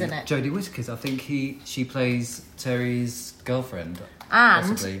 Whittaker's in it. Jodie Whittaker's. I think she plays Terry's girlfriend. And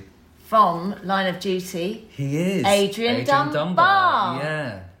possibly. from Line of Duty, He is. Adrian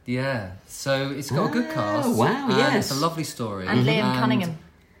Dunbar. Yeah. So it's got a good cast. wow, and yes. It's a lovely story. And Liam Cunningham.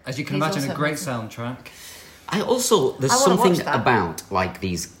 As you can He's imagine, also a great amazing. soundtrack. There's I wanna something watch that. about like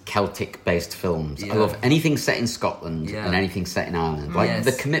these Celtic-based films. I Yeah. love anything set in Scotland Yeah. and anything set in Ireland. Like Yes.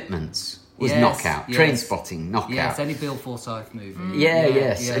 the commitments was Knockout. Trainspotting, Knockout. Yes, any Bill Forsyth movie.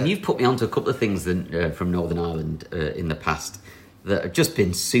 Yes. And you've put me onto a couple of things from Northern Ireland in the past that have just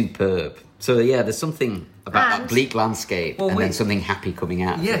been superb. So, there's something about that bleak landscape and then something happy coming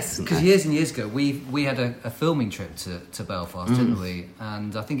out. Yes, because years and years ago, we had a filming trip to Belfast, didn't we?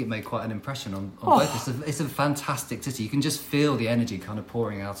 And I think it made quite an impression on both. It's a fantastic city. You can just feel the energy kind of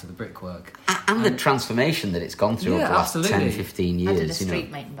pouring out of the brickwork. And the transformation that it's gone through over the last 10, 15 years. I did a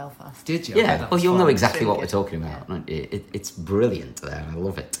street mate in Belfast. Did you? Yeah, well, you'll know exactly what we're talking about. It's brilliant there. I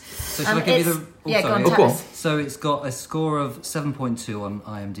love it. So shall I give you the... go on. So it's got a score of 7.2 on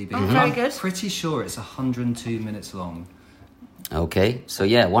IMDb. Very good. I'm pretty sure it's 102 minutes long. Okay, so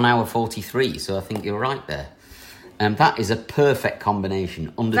 1 hour 43, so I think you're right there. That is a perfect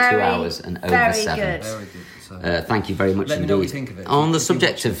combination, under 2 hours and over 7. Good. Very good. So, thank you very much let indeed. me know what you think of it. On the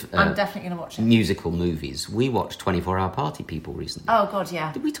subject of I'm definitely going to watch it. Musical movies, we watched 24 Hour Party People recently. Oh, God,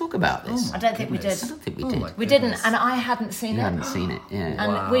 yeah. Did we talk about this? I don't think we did. I don't think we did. We didn't, and I hadn't seen it. You hadn't seen it, yeah.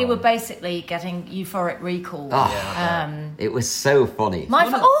 And we were basically getting euphoric recall. It was so funny.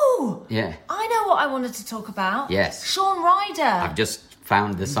 Yeah. I know what I wanted to talk about. Yes. Shaun Ryder. I've just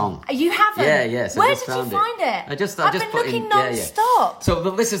found the song. You haven't? Yeah. So where did you find it? I've just been put looking in, non-stop.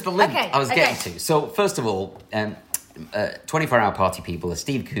 So this is the link I was getting to. So first of all, 24 Hour Party People, a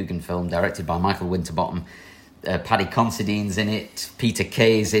Steve Coogan film directed by Michael Winterbottom. Paddy Considine's in it, Peter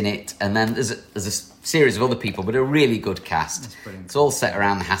Kay's in it, and then there's a series of other people, but a really good cast. That's brilliant. It's all set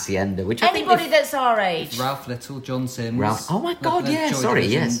around the Hacienda, which anybody that's our age. Ralph Little, John Sims. Oh my God, Joy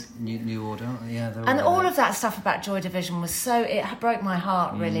Division, yes. New Order, and all of that stuff about Joy Division was it broke my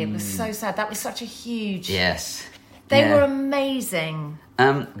heart. Really, it was so sad. That was such a huge. Yes. They were amazing.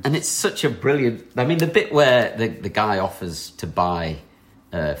 And it's such a brilliant. I mean, the bit where the guy offers to buy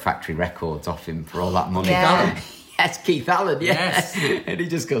Factory Records off him for all that money. Yeah. Yes, Keith Allen, yes. And he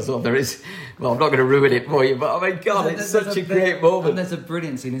just goes, I'm not going to ruin it for you, but oh my God, it's such a great moment. And there's a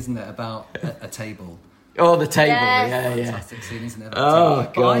brilliant scene, isn't there, about a table. Oh, the table, yes. Fantastic scene, isn't it?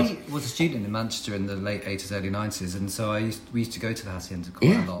 God. I was a student in Manchester in the late 80s, early 90s, and so we used to go to the Hacienda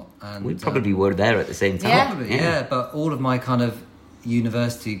quite a lot. And we probably were there at the same time. Yeah. Probably, yeah. But all of my kind of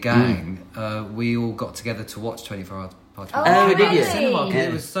university gang, we all got together to watch 24 Hour Party. Oh, did you? Cinema, Yeah.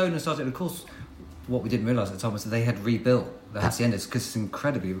 It was so nostalgic. And of course, what we didn't realise at the time was that they had rebuilt the Haciendas because it's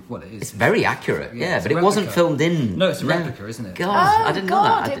incredibly what it is. It's very accurate, it's but a it wasn't replica. filmed in. No, it's a replica, isn't it? God, I didn't know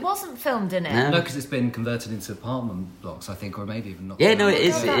that. It wasn't filmed in it. No. No, because it's been converted into apartment blocks, I think, or maybe even not. Yeah, no, it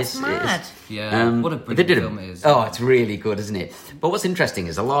is. God, It that's is. mad. It is. Yeah, what a but brilliant they did film it is. Oh, it's really good, isn't it? But what's interesting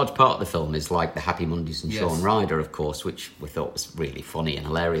is a large part of the film is like the Happy Mondays and Yes. Shaun Ryder, of course, which we thought was really funny and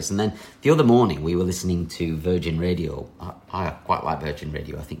hilarious. And then the other morning we were listening to Virgin Radio. I quite like Virgin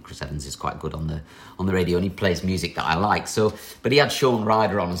Radio. I think Chris Evans is quite good on the radio, and he plays music that I like. So, but he had Shaun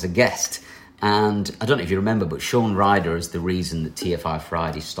Ryder on as a guest. And I don't know if you remember, but Shaun Ryder is the reason that TFI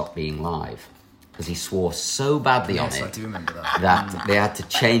Friday stopped being live. Because he swore so badly on it. I do remember that. That they had to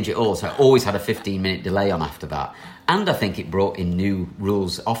change it all. So it always had a 15-minute delay on after that. And I think it brought in new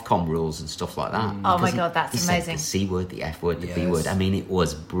rules, Ofcom rules and stuff like that. Oh my God, that's he amazing. Said the C word, the F word, the B Yes. word. I mean, it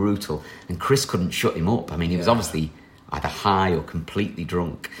was brutal. And Chris couldn't shut him up. I mean, he was obviously either high or completely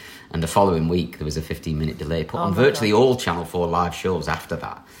drunk. And the following week, there was a 15-minute delay put on virtually all Channel 4 live shows after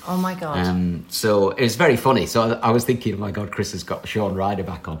that. Oh my God. So it was very funny. So I was thinking, oh my God, Chris has got Shaun Ryder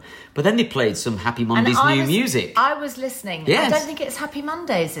back on. But then they played some Happy Mondays music. I was listening. Yes. I don't think it's Happy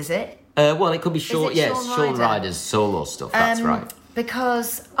Mondays, is it? Well, it could be Shaun Ryder? Ryder's solo stuff, that's right.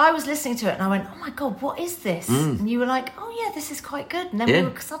 Because I was listening to it and I went, oh my God, what is this? And you were like, oh yeah, this is quite good. And then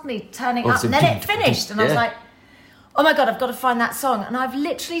we were suddenly turning up and then it finished. And I was like, oh my God, I've got to find that song. And I've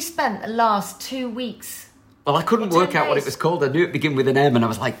literally spent the last 2 weeks. Well, I couldn't work out what it was called. I knew it began with an M and I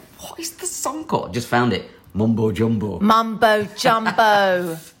was like, what is the song called? Just found it. Mumbo Jumbo. Mumbo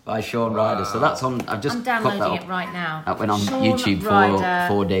Jumbo. By Shaun Ryder. So that's on. I've just I'm put that downloading up. it right now. That went on Shaun YouTube Ryder.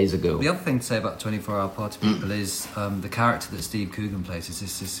 4 days ago. The other thing to say about 24 Hour Party People is the character that Steve Coogan plays is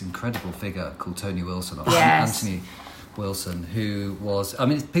this incredible figure called Tony Wilson, or Yes. Anthony Wilson, who was... I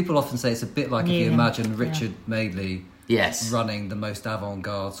mean, people often say it's a bit like if you imagine Richard Madeley running the most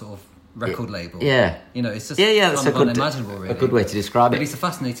avant-garde sort of record label. Yeah. You know, it's just that's kind of unimaginable, really. a good way to describe it. But he's a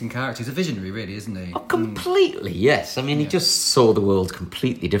fascinating character. He's a visionary, really, isn't he? Oh, completely, yes. I mean, he just saw the world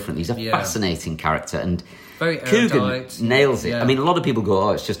completely differently. He's a fascinating character, and very Coogan erudite. nails it. Yeah. I mean, a lot of people go,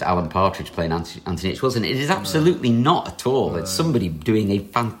 oh, it's just Alan Partridge playing Anthony H. Wilson. It is absolutely not at all. It's somebody doing a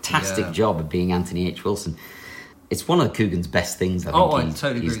fantastic job of being Anthony H. Wilson. It's one of Coogan's best things, I think. I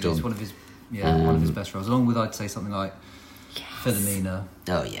totally agree. Done. It's one of his one of his best roles, along with, I'd say, something like Philomena.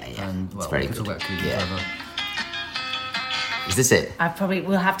 Oh, yeah. And, it's very we could good. talk about Coogan forever. Is this it? I probably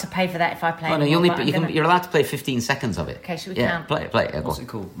will have to pay for that if I play. Oh, no, you're allowed to play 15 seconds of it. Okay, should we count? Play it. Yeah, what's it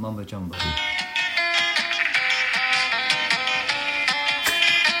called? Mumbo Jumbo.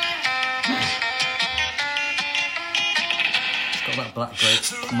 It's got that Black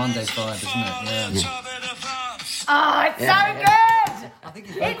Grape Monday vibe, isn't it? Yeah. Oh, it's so good! I think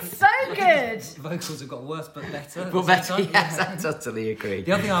it's so good! Vocals have got worse but better. But better, yes, I totally agree.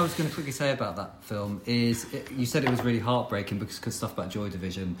 The other thing I was going to quickly say about that film is, you said it was really heartbreaking because stuff about Joy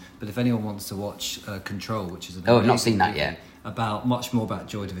Division, but if anyone wants to watch Control, which is I've not seen that yet. Much more about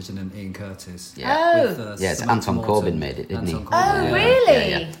Joy Division and Ian Curtis. Yeah. Oh. It's Anton Corbijn made it, didn't he? Oh, really?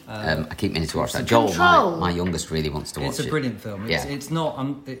 Yeah. I keep meaning to watch that. Control. Joel, my youngest, really wants to watch it. It's a brilliant film. It's not...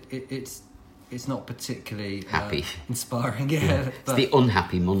 It's not particularly happy, inspiring. But it's the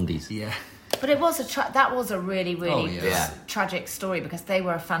unhappy Mondays. Yeah, but it was that was a really tragic story because they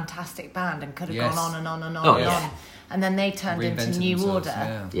were a fantastic band and could have gone on and on and on and on, and then they turned into New Order.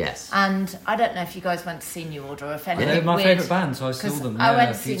 Yeah. Yes, and I don't know if you guys went to see New Order or if anything. They're my favourite band, so I saw them. I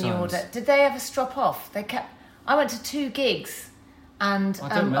went to see New Order. Did they ever strop off? I went to 2 gigs, and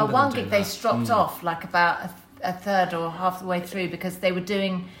one gig they stropped off like about a third or half the way through because they were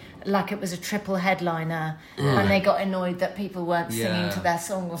doing. Like it was a triple headliner, and they got annoyed that people weren't singing to their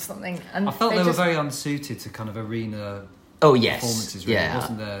song or something. And I felt they were very unsuited to kind of arena performances. Really. It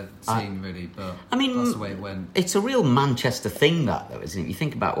wasn't their scene really, but that's the way it went. It's a real Manchester thing, that though, isn't it? You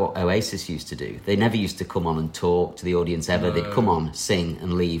think about what Oasis used to do. They never used to come on and talk to the audience ever. No. They'd come on, sing,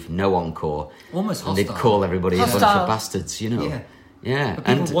 and leave. No encore. Almost hostile. And they'd call everybody a bunch of bastards. Yeah. Yeah, but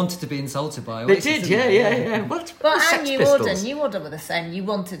people wanted to be insulted by Oasis. They did, yeah. Well, and New Order were the same. You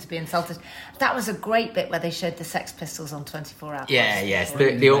wanted to be insulted. That was a great bit where they showed the Sex Pistols on 24 Hours. Yes,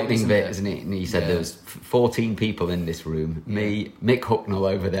 the opening bit, isn't it? And he said there was 14 people in this room. Me, Mick Hucknall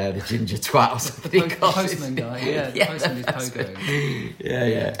over there, the ginger twat or something. The postman guy, the postman who's pogoing.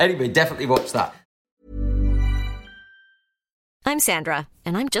 Yeah. Anyway, definitely watch that. I'm Sandra,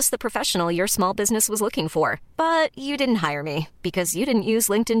 and I'm just the professional your small business was looking for. But you didn't hire me because you didn't use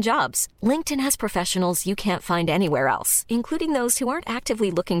LinkedIn Jobs. LinkedIn has professionals you can't find anywhere else, including those who aren't actively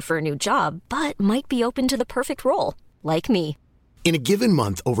looking for a new job, but might be open to the perfect role, like me. In a given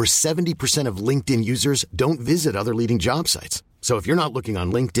month, over 70% of LinkedIn users don't visit other leading job sites. So if you're not looking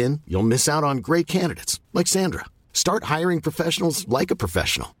on LinkedIn, you'll miss out on great candidates, like Sandra. Start hiring professionals like a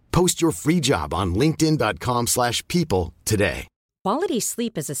professional. Post your free job on linkedin.com/people today. Quality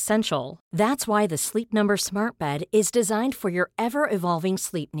sleep is essential. That's why the Sleep Number Smart Bed is designed for your ever-evolving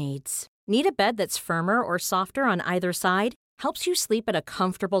sleep needs. Need a bed that's firmer or softer on either side? Helps you sleep at a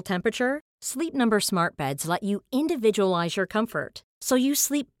comfortable temperature? Sleep Number Smart Beds let you individualize your comfort, so you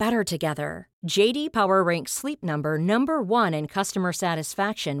sleep better together. J.D. Power ranks Sleep Number number 1 in customer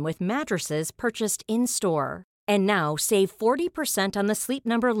satisfaction with mattresses purchased in-store. And now, save 40% on the Sleep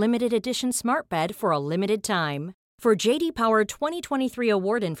Number Limited Edition Smart Bed for a limited time. For J.D. Power 2023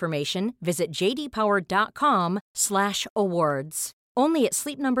 award information, visit jdpower.com/awards. Only at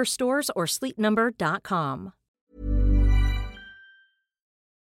Sleep Number stores or sleepnumber.com.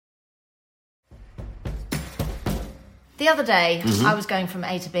 The other day, I was going from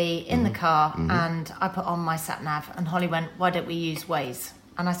A to B in the car, and I put on my sat-nav, and Holly went, "Why don't we use Waze?"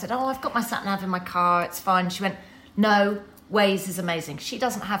 And I said, "Oh, I've got my sat-nav in my car, it's fine." She went, "No, Waze is amazing." She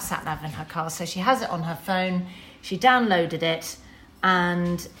doesn't have sat-nav in her car, so she has it on her phone. She downloaded it,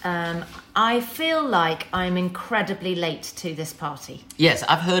 and I feel like I'm incredibly late to this party. Yes,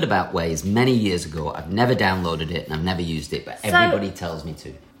 I've heard about Waze many years ago. I've never downloaded it and I've never used it, but everybody tells me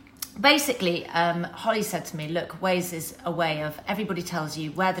to. Basically, Holly said to me, look, Waze is a way of everybody tells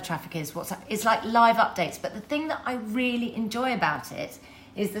you where the traffic is, it's like live updates. But the thing that I really enjoy about it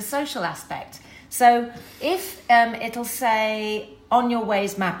is the social aspect. So if it'll say on your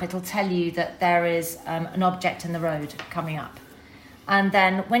Waze map, it'll tell you that there is an object in the road coming up. And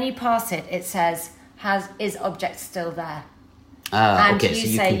then when you pass it, it says, is object still there? And okay, you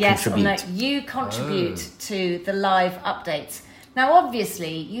so say you yes contribute. or no. You contribute to the live updates. Now,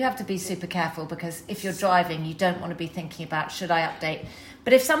 obviously, you have to be super careful because if you're driving, you don't want to be thinking about, should I update?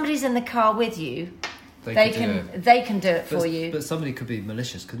 But if somebody's in the car with you, they can do it for you. But somebody could be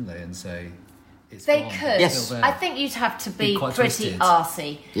malicious, couldn't they, and say... They could. Yes. I think you'd have to be pretty twisted.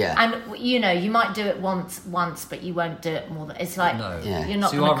 arsey. Yeah. And, you might do it once, but you won't do it more than... It's like, you're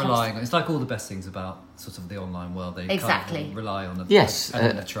not... So you are relying... It's like all the best things about sort of the online world. They exactly. kind of rely on a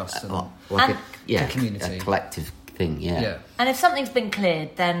trust and a community. A collective thing, yeah. And if something's been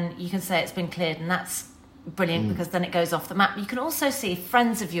cleared, then you can say it's been cleared, and that's brilliant because then it goes off the map. You can also see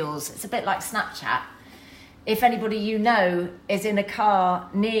friends of yours. It's a bit like Snapchat. if anybody you know is in a car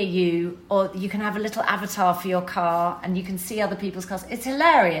near you, or you can have a little avatar for your car and you can see other people's cars. It's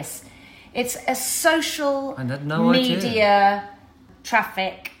hilarious. It's a social media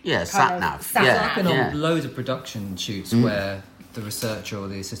traffic. Yeah, sat-nav. I've been on loads of production shoots where the researcher or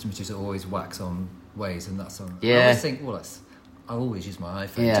the assistant producer always wax on Waze, and that's on. Yeah. I always think, I always use my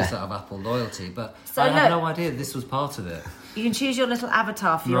iPhone just out of Apple loyalty, but I had no idea this was part of it. You can choose your little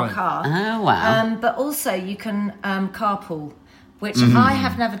avatar for your car. Oh, wow. But also you can carpool, which I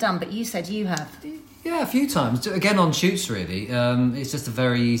have never done, but you said you have. Yeah, a few times. Again, on shoots, really. It's just a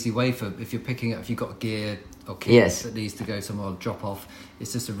very easy way for, if you're picking up, if you've got gear or kit that needs to go somewhere or drop off,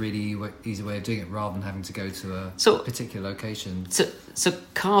 it's just a really easy way of doing it rather than having to go to a particular location. So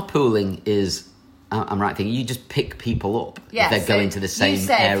carpooling is, I'm right thinking, you just pick people up if they're going to the same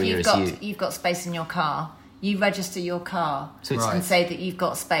area as you. You've got space in your car. You register your car and say that you've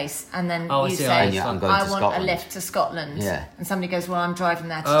got space, and then you say, I want a lift to Scotland. Yeah. And somebody goes, well, I'm driving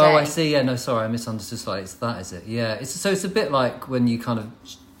there today. Oh, I see. Yeah, no, sorry, I misunderstood slightly. It's that, is it? Yeah. It's a bit like when you kind of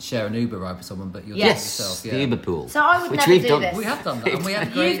share an Uber ride with someone, but you're doing it yourself. The Uber pool. So I would never do this. We have done that. And we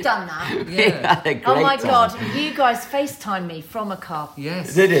had You've done that. Yeah. Oh my God, you guys FaceTime me from a car.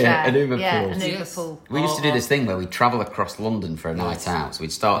 Yes. Did it? An Uber pool. Yeah, an Uber pool. We used to do this thing where we'd travel across London for a night out. So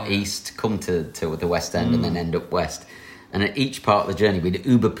we'd start east, come to the West End, and then end up west. And at each part of the journey, we'd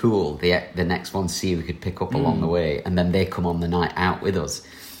Uber pool the next one to see who we could pick up along the way, and then they come on the night out with us.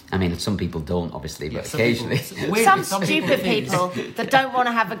 I mean, some people don't, obviously, but occasionally. Some stupid people that don't want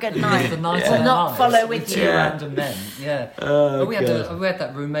to have a good night will not follow with you. Two random men, we had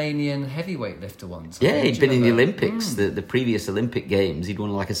that Romanian heavyweight lifter once. Yeah, he'd been in the Olympics, the previous Olympic Games. He'd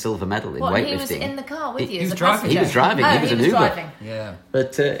won like a silver medal in weightlifting. He was in the car with you. He was driving. He was driving. He was an Uber. Driving. Yeah.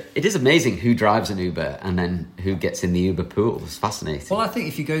 But it is amazing who drives an Uber and then who gets in the Uber pool. It's fascinating. Well, I think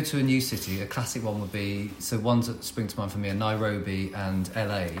if you go to a new city, a classic one would be, ones that spring to mind for me are Nairobi and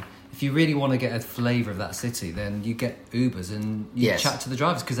LA. If you really want to get a flavour of that city, then you get Ubers and you chat to the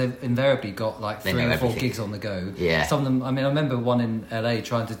drivers, because they've invariably got like 3 or 4 gigs on the go. Yeah. Some of them, I mean, I remember one in LA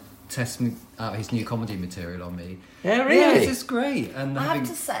trying to test out his new comedy material on me. Yeah, really? Yeah, it's just great. And I have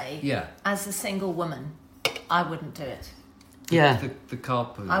to say, as a single woman, I wouldn't do it. Yeah. The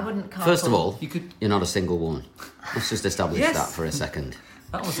carpool. I wouldn't carpool. First of all, you're not a single woman. Let's just establish that for a second.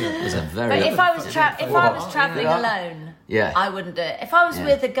 That was a very... But if I was travelling alone... Yeah. I wouldn't do it. If I was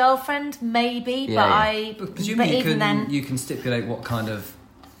with a girlfriend, maybe, but presumably you can stipulate what kind of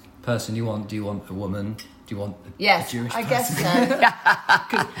person you want. Do you want a woman? Do you want a Jewish person? I guess so.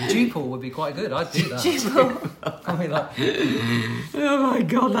 Because Jew-Paul would be quite good. I'd do that. Jew-Paul. I mean, oh my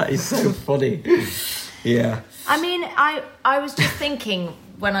God, that is so funny. Yeah. I mean, I was just thinking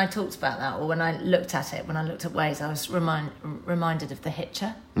when I talked about that, or when I looked at it, when I looked at Waze, I was reminded of The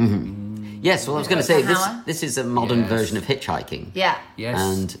Hitcher. Mm-hmm. Yes, well, I was going to say, this is a modern version of hitchhiking. Yeah. Yes.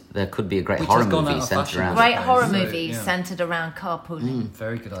 And there could be a great horror movie centred around Great horror movie centred around carpooling.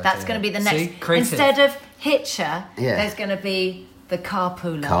 Very good idea. That's going to be the next... Instead of Hitcher, there's going to be the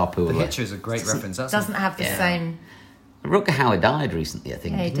carpooler. The Hitcher is a great reference. That doesn't have the same... Rutger Hauer died recently, I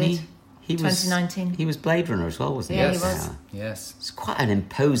think, didn't he? He 2019. He was Blade Runner as well, wasn't he? Yeah, he was. Yes. It's quite an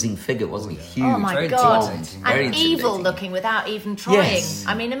imposing figure, wasn't he? Huge. Oh my God. And evil looking without even trying. Yes.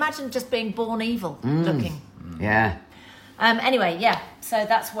 I mean, imagine just being born evil looking. Yeah. Anyway, so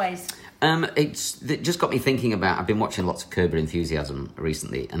that's Waze. It just got me thinking about, I've been watching lots of Curb Your Enthusiasm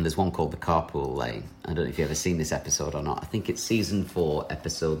recently, and there's one called The Carpool Lane. I don't know if you've ever seen this episode or not. I think it's season 4,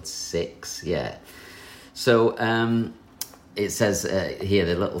 episode 6. Yeah. So, it says here,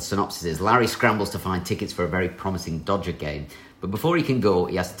 the little synopsis is, Larry scrambles to find tickets for a very promising Dodger game. But before he can go,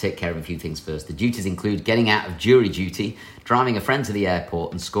 he has to take care of a few things first. The duties include getting out of jury duty, driving a friend to the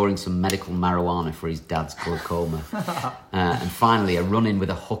airport, and scoring some medical marijuana for his dad's glaucoma. And finally, a run-in with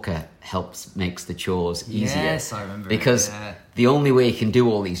a hooker makes the chores easier. Yes, I remember. Because the only way he can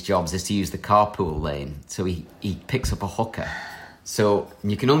do all these jobs is to use the carpool lane. So he picks up a hooker. So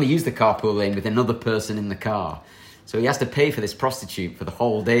you can only use the carpool lane with another person in the car. So he has to pay for this prostitute for the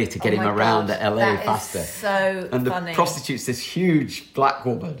whole day to get him around at LA faster. Is so and funny. The prostitute's this huge black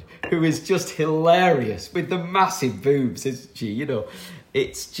woman who is just hilarious with the massive boobs, isn't she? You know,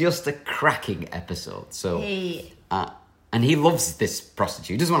 it's just a cracking episode. So and he loves this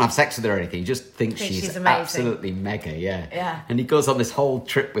prostitute. He doesn't want to have sex with her or anything. He just thinks she's absolutely mega, yeah. And he goes on this whole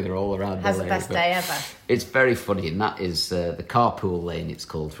trip with her all around LA. Has the best day ever. It's very funny, and that is The Carpool Lane, it's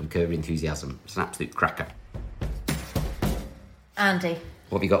called, from Curb Your Enthusiasm. It's an absolute cracker. Andy.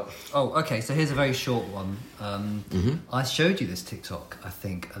 What have you got? Oh, okay, so here's a very short one. I showed you this TikTok, I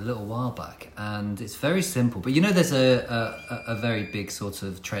think, a little while back, and it's very simple. But you know there's a very big sort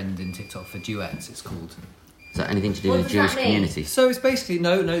of trend in TikTok for duets. It's called Is that anything to do What with the does Jewish that mean? community? So it's basically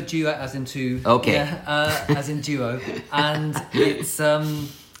no duet as in two. Okay. Yeah, as in duo, and it's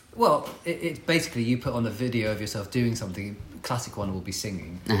it's basically you put on a video of yourself doing something. Classic one will be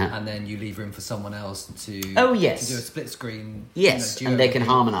singing, and then you leave room for someone else to. Oh, yes. To do a split screen. Yes, duo and they can thing.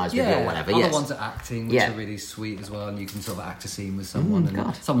 harmonise with you or whatever. Other Yes. ones are acting, which are really sweet as well, and you can sort of act a scene with someone, and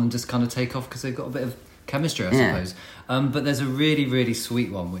God. some of them just kind of take off because they've got a bit of chemistry, I Yeah. suppose. But there's a really, really sweet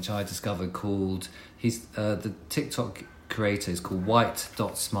one which I discovered called. He's the TikTok creator is called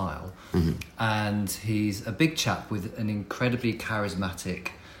White.Smile, and he's a big chap with an incredibly charismatic,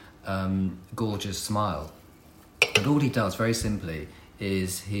 gorgeous smile. And all he does, very simply,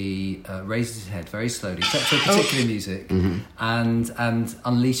 is he raises his head very slowly, sets to a particular music, and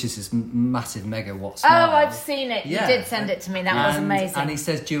unleashes this massive megawatt smile. Oh, I've seen it. Yeah. You did send it to me. That was amazing. And he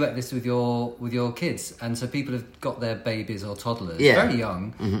says, duet this with your kids. And so people have got their babies or toddlers, Yeah. very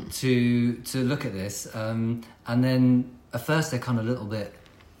young, to look at this. And then at first they're kind of a little bit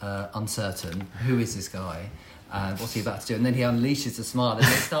uncertain. Who is this guy? And what's he about to do? And then he unleashes a smile, and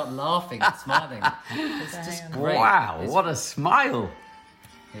they start laughing and smiling. It's just great. Wow, It's- what a smile.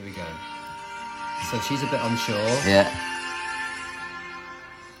 Here we go. So she's a bit unsure. Yeah.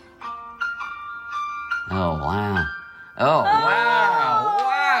 Oh, wow. Oh, wow.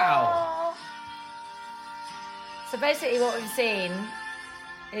 Wow. So basically what we've seen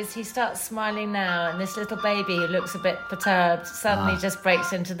is he starts smiling now, and this little baby who looks a bit perturbed suddenly just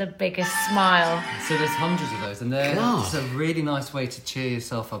breaks into the biggest smile. So there's hundreds of those, and God. it's a really nice way to cheer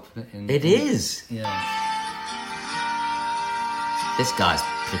yourself up. It is. Yeah. This guy's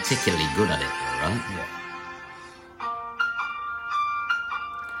particularly good at it, though, right? Yeah.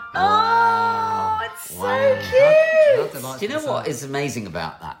 Oh, it's so cute! Do you know what is amazing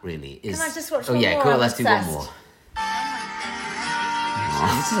about that, really? Is... Can I just watch Oh, one yeah, more? cool, I'm let's do one obsessed. more.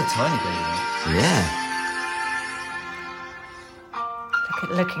 This is a tiny baby. Yeah.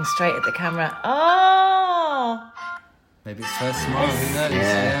 Looking straight at the camera. Oh! Maybe it's first smile, who knows?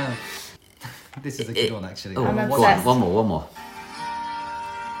 Yeah. This is a good one, actually. Oh, I'm go on, obsessed. one more.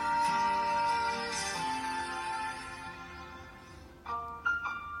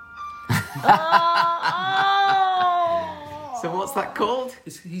 Oh! So what's that called?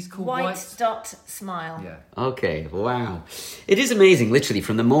 He's called White dot smile. Yeah. Okay, wow. It is amazing, literally,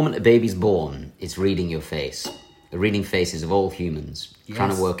 from the moment a baby's born, it's reading your face. The reading faces of all humans, trying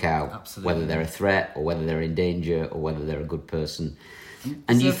to Yes, work out absolutely. whether they're a threat or whether they're in danger or whether they're a good person.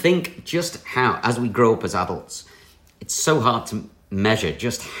 And you think just how, as we grow up as adults, it's so hard to measure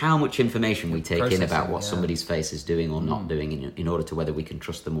just how much information we take in about what somebody's face is doing or not doing in order to whether we can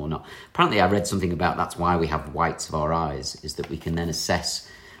trust them or not. Apparently I read something about that's why we have whites of our eyes, is that we can then assess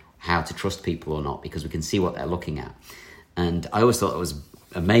how to trust people or not because we can see what they're looking at. And I always thought it was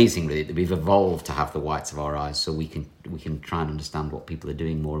amazing, really, that we've evolved to have the whites of our eyes so we can try and understand what people are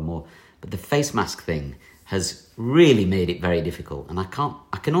doing more and more. But the face mask thing has really made it very difficult, and I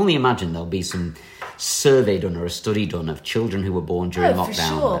can only imagine there'll be some survey done or a study done of children who were born during Oh, for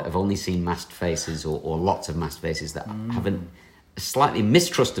lockdown sure. that have only seen masked faces or lots of masked faces that have a slightly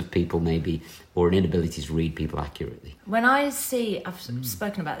mistrust of people maybe, or an inability to read people accurately. When I see, I've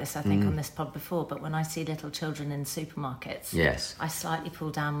spoken about this, I think, on this pod before, but when I see little children in supermarkets, Yes. I slightly pull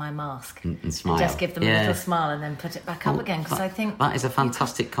down my mask And smile. just give them a Yeah. little smile and then put it back up again, because I think that is a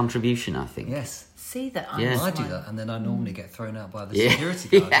fantastic contribution, I think. Yes. see that I'm Yeah. I do smiling. that, and then I normally get thrown out by the Yeah. security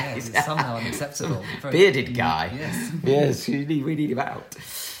guard. Yeah, Yes, exactly. it's somehow unacceptable. Very- Bearded guy. Yes. Yes, we need him out.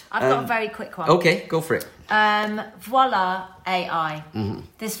 I've got a very quick one. Okay, go for it. Voila, AI. Mm-hmm.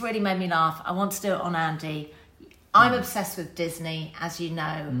 This really made me laugh. I want to do it on Andy. I'm obsessed with Disney, as you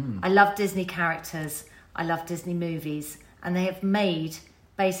know. I love Disney characters. I love Disney movies. And they have made,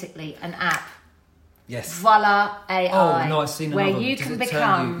 basically, an app. Yes. Voila, AI. Oh, no, I've seen where another. you Does can it turn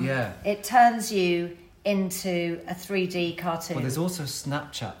become... you- yeah. It turns you into a 3D cartoon. Well, there's also a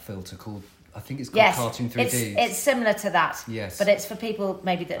Snapchat filter called, I think it's called Yes, Cartoon 3D. it's similar to that. Yes. But it's for people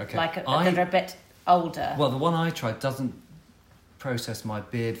maybe that Okay. that I- are a bit older. Well, the one I tried doesn't process my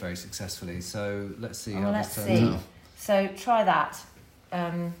beard very successfully, so let's see how Let's this turns see. out. So try that.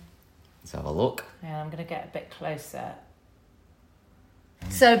 Let's have a look. Yeah, I'm going to get a bit closer.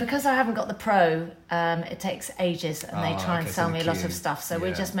 So because I haven't got the Pro, it takes ages, and they try and okay, sell so me a the lot queue. of stuff. So we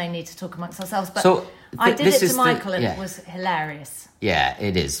Yeah. just may need to talk amongst ourselves. But So, I did this it to is the- Michael, and yeah. it was hilarious. Yeah,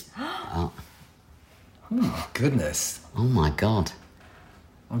 it is. Oh, goodness. Oh my God.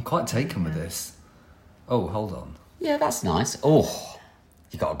 I'm quite taken with this. Oh, hold on. Yeah, that's nice. Oh,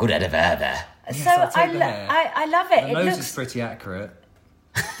 you got a good head of hair there. So I'll take the hair. I love it. The It nose looks. is pretty accurate.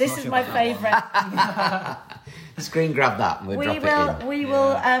 This Not is sure my about that one. favourite. Screen grab that and we'll drop it in. We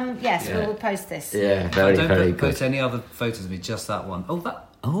will, yes, we will post this. Yeah, very, very good. Don't put any other photos of me, just that one.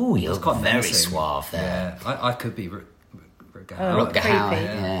 Oh, you're quite very menacing. suave there. Yeah, I could be Rutger Rutger Hauer,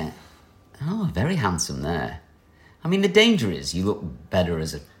 yeah. Oh, very handsome there. I mean, the danger is you look better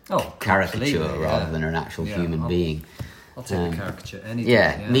as a caricature rather than an actual human being. I'll take a caricature any day.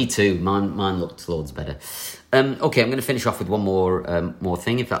 Yeah, me too. Mine looked loads better. Okay, I'm going to finish off with one more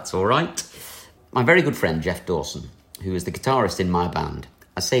thing, if that's all right. My very good friend, Jeff Dawson, who is the guitarist in my band.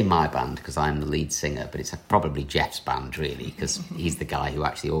 I say my band because I'm the lead singer, but it's probably Jeff's band, really, because he's the guy who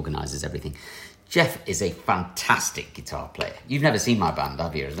actually organises everything. Jeff is a fantastic guitar player. You've never seen my band,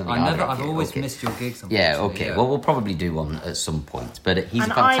 have you? I've always missed your gigs. Yeah, okay. Yeah. Well, we'll probably do one at some point. But he's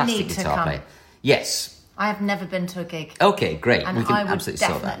a fantastic guitar player. Yes. I have never been to a gig. Okay, great. And we can I would absolutely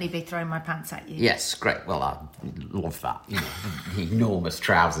definitely be throwing my pants at you. Yes, great. Well, I love that. The enormous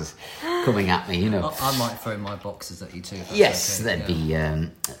trousers coming at me, I might throw my boxes at you too. Yes, they'd be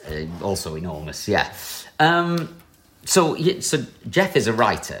also enormous, yeah. So Jeff is a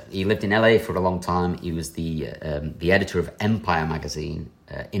writer. He lived in LA for a long time. He was the editor of Empire magazine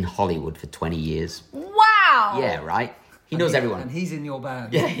in Hollywood for 20 years. Wow! Yeah, right? He knows everyone. And he's in your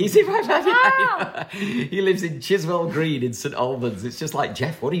band. Yeah, he's in my band. Wow. He lives in Chiswell Green in St Albans. It's just like,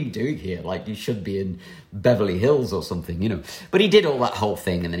 Jeff, what are you doing here? Like, you should be in Beverly Hills or something, But he did all that whole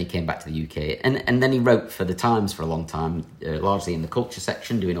thing, and then he came back to the UK. And then he wrote for The Times for a long time, largely in the culture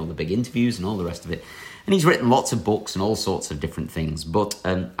section, doing all the big interviews and all the rest of it. And he's written lots of books and all sorts of different things. But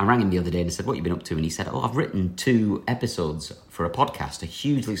I rang him the other day and I said, what have you been up to? And he said, I've written 2 episodes for a podcast, a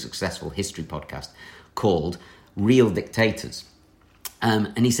hugely successful history podcast called Real Dictators.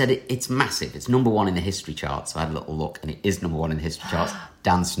 And he said it's massive. It's number 1 in the history charts. So I had a little look, and it is number 1 in the history charts.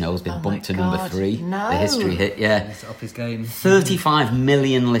 Dan Snow's been bumped to number 3. No. The history hit, yeah. He's up his game. 35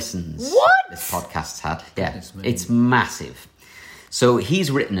 million listens. What? This podcast's had. Yeah, it's massive. So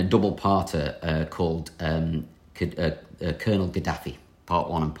he's written a double-parter called Colonel Gaddafi, Part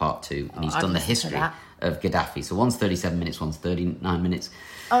 1 and Part 2. And he's done the history of Gaddafi. So one's 37 minutes, one's 39 minutes.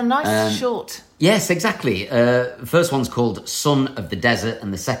 Oh, nice short. Yes, exactly. The first one's called Son of the Desert,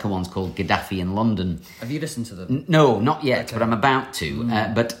 and the second one's called Gaddafi in London. Have you listened to them? No, not yet, but I'm about to.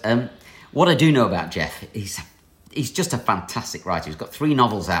 But what I do know about Jeff, he's just a fantastic writer. He's got 3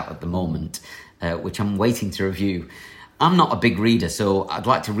 novels out at the moment, which I'm waiting to review. I'm not a big reader, so I'd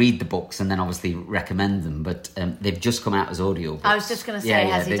like to read the books and then obviously recommend them, but they've just come out as audiobooks. I was just going to say,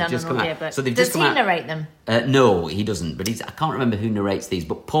 has he done an audiobook? So does he narrate them? No, he doesn't, but I can't remember who narrates these,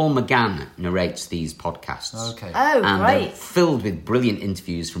 but Paul McGann narrates these podcasts. Okay. Oh, and great. They're filled with brilliant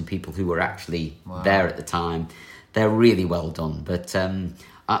interviews from people who were actually there at the time. They're really well done, but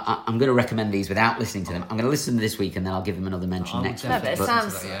I'm going to recommend these without listening to them. I'm going to listen to this week and then I'll give them another mention next week. No, but it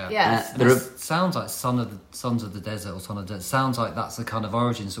sounds, sounds like Sons of the Desert or Son of the Desert. Sounds like that's the kind of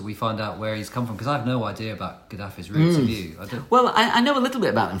origins that we find out where he's come from, because I have no idea about Gaddafi's roots. Have you? Well, I know a little bit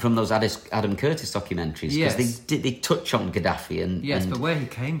about them from those Adam Curtis documentaries, because they touch on Gaddafi and but where he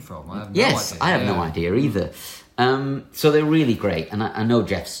came from, I have no idea. Yes, I have no idea either. So they're really great, and I know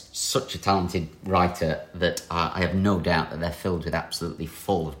Jeff's such a talented writer that I have no doubt that they're filled with absolutely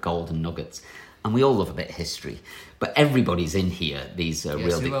full of golden nuggets, and we all love a bit of history. But everybody's in here, these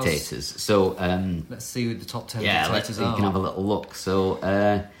real dictators. So let's see who the top 10 dictators are. You can have a little look. So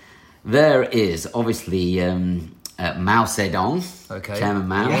there is obviously Mao Zedong, Chairman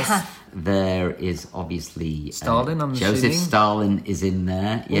Mao. Yes. There is obviously Stalin. I'm Joseph assuming. Stalin is in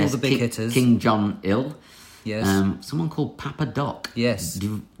there. All the big hitters. King Jong-il. Yes. Someone called Papa Doc. Yes.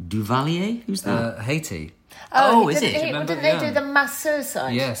 Duvalier? Who's that? Haiti. Is it? Didn't they do the mass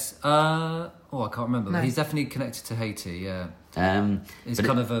suicide? Yes. I can't remember. No. He's definitely connected to Haiti, yeah. It's but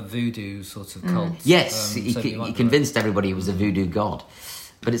kind of a voodoo sort of cult. Yes, so he convinced everybody he was a voodoo god.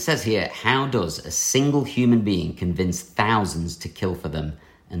 But it says here, how does a single human being convince thousands to kill for them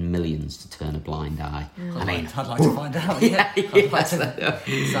and millions to turn a blind eye? I mean, I'd like to find out. Yeah,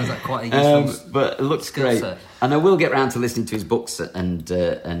 sounds like quite a useful. But it looks great, set. and I will get round to listening to his books.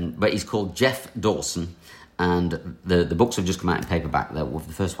 But he's called Jeff Dawson, and the books have just come out in paperback.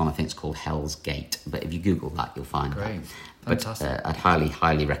 The first one I think is called Hell's Gate. But if you Google that, you'll find that. But I'd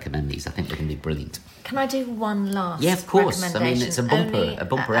highly recommend these. I think they're going to be brilliant. Can I do one last? Yeah, of course. I mean, it's a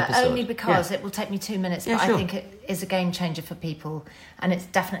bumper episode. Only because it will take me 2 minutes, but sure. I think it is a game changer for people, and it's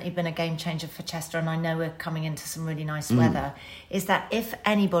definitely been a game changer for Chester. And I know we're coming into some really nice weather. Is that if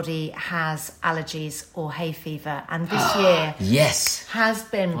anybody has allergies or hay fever, and this year has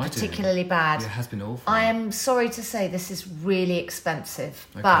been particularly bad, it has been awful. I am sorry to say this is really expensive,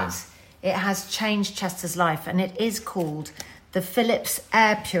 but it has changed Chester's life, and it is called the Philips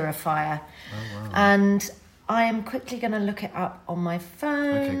Air Purifier. Oh, wow. And I am quickly going to look it up on my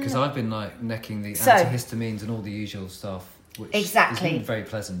phone. Okay, because I've been like necking the antihistamines and all the usual stuff, which isn't very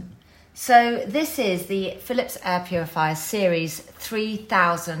pleasant. So this is the Philips Air Purifier Series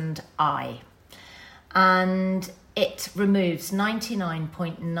 3000i, and it removes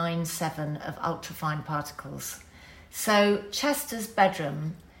 99.97 of ultrafine particles. So Chester's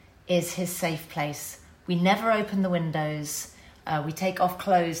bedroom is his safe place. We never open the windows. We take off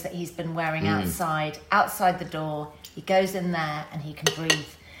clothes that he's been wearing outside the door. He goes in there and he can breathe.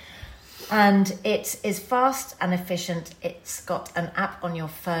 And it is fast and efficient. It's got an app on your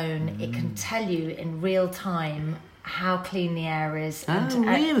phone. It can tell you in real time how clean the air is.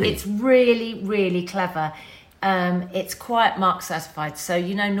 Really? It's really, really clever. It's quiet mark certified, so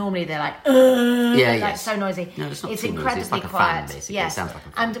normally they're like, so noisy. No, it's not it's too incredibly noisy. It's like a quiet. fan, basically. Yes, It sounds like a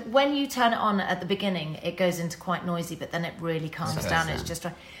fan. and when you turn it on at the beginning, it goes into quite noisy, but then it really calms down. It's just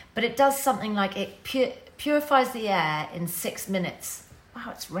right. But it does something like it purifies the air in 6 minutes. Wow,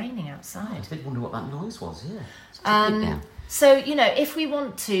 it's raining outside. I did wonder what that noise was. Yeah. So, if we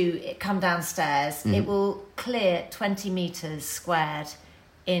want to come downstairs, it will clear 20 metres squared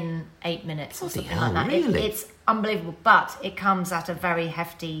in 8 minutes or something like that. Really? It's unbelievable, but it comes at a very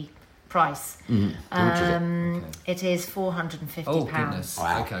hefty price. How much is it? It is £450. Oh, goodness.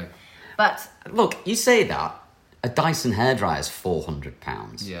 Wow. Okay. But Look, you say that, a Dyson hairdryer is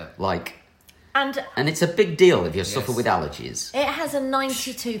 £400. Yeah. And it's a big deal if you suffer with allergies. it has a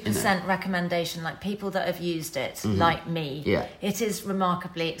 92% recommendation, like people that have used it, like me. Yeah. It is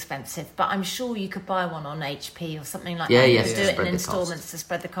remarkably expensive, but I'm sure you could buy one on HP or something like Yeah, that. yeah, You to do it spread in the instalments cost. to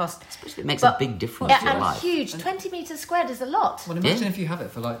spread the cost. It makes a big difference to your and life. huge. 20 metres squared is a lot. Well, imagine if you have it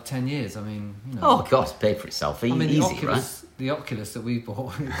for like 10 years. I mean, Oh, God, it's paid for itself. Easy, right? The Oculus that we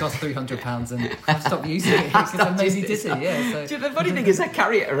bought, it cost £300 and I've stopped using it because it made me dizzy. Yeah, so. The funny thing is, I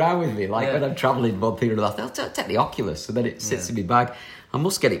carry it around with me, when I'm travelling one thing or another. I'll take the Oculus, and then it sits in my bag. I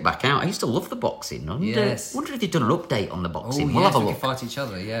must get it back out. I used to love the boxing. I wonder if they've done an update on the boxing. We'll have a we look. can fight each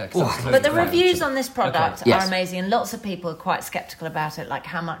other, yeah. But the reviews on this product Yes. are amazing, and lots of people are quite sceptical about it, like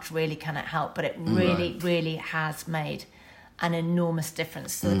how much really can it help, but it really, really has made an enormous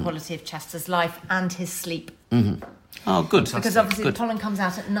difference to the quality of Chester's life and his sleep. Oh, good. Because obviously the pollen comes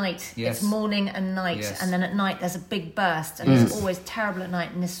out at night. Yes. It's morning and night, Yes. and then at night there's a big burst, and it's always terrible at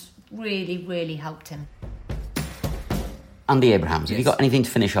night, and this really, really helped him. Andy Abrahams, have you got anything to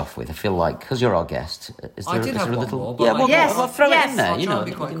finish off with? I feel like, because you're our guest, I did have one more, but I'll throw it in there. I'll try and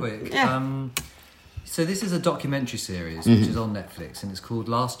be quite quick. Yeah. So this is a documentary series which is on Netflix, and it's called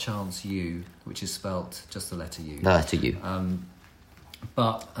Last Chance U, which is spelt just the letter U. The letter U.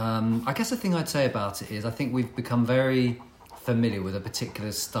 But I guess the thing I'd say about it is I think we've become very familiar with a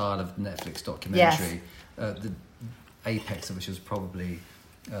particular style of Netflix documentary. The apex of which was probably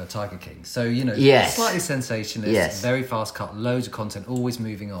Tiger King. So, slightly sensationalist, very fast cut, loads of content, always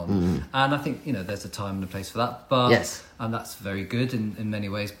moving on. And I think, there's a time and a place for that. But and that's very good in many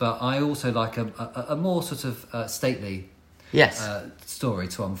ways. But I also like a more sort of stately story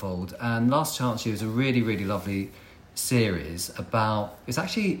to unfold. And Last Chance U is a really, really lovely series about... It's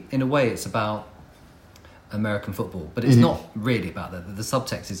actually, in a way, it's about American football, but it's not really about that. The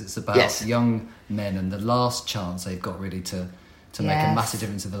subtext is it's about young men and the last chance they've got really to make a massive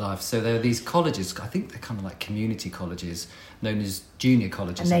difference in their life. So there are these colleges, I think they're kind of like community colleges, known as junior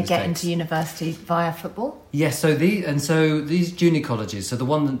colleges. And they get into university via football? Yes, so these junior colleges, so the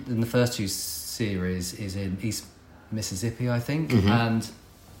one in the first two series is in East Mississippi, I think, and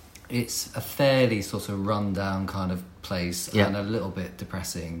it's a fairly sort of run-down kind of place and a little bit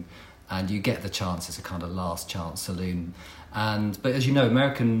depressing, and you get the chance, it's a kind of last chance saloon. But as you know,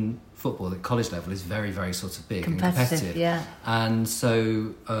 American football at college level is very, very sort of big and competitive. Yeah. And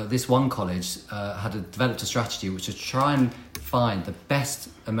so this one college developed a strategy which was to try and find the best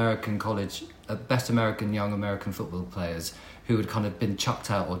American young American football players who had kind of been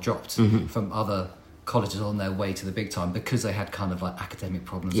chucked out or dropped from other colleges on their way to the big time because they had kind of like academic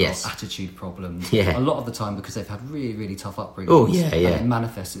problems or attitude problems. A lot of the time because they've had really, really tough upbringings. And it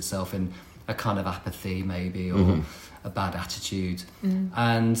manifests itself in a kind of apathy maybe or a bad attitude.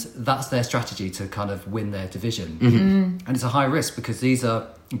 And that's their strategy to kind of win their division. And it's a high risk because these are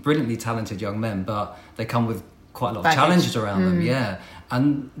brilliantly talented young men, but they come with quite a lot of challenges around them.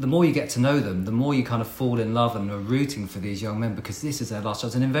 And the more you get to know them, the more you kind of fall in love and are rooting for these young men because this is their last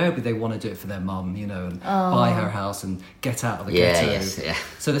chance. And invariably they want to do it for their mum, and buy her house and get out of the ghetto.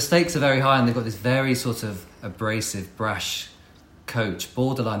 So the stakes are very high, and they've got this very sort of abrasive, brash coach,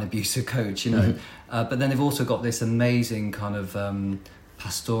 borderline abusive coach, but then they've also got this amazing kind of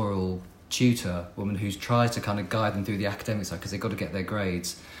pastoral tutor woman who tries to kind of guide them through the academic side because they've got to get their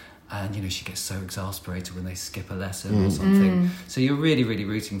grades. And, you know, she gets so exasperated when they skip a lesson or something. So you're really, really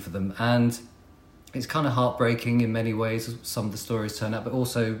rooting for them. And it's kind of heartbreaking in many ways, some of the stories turn out, but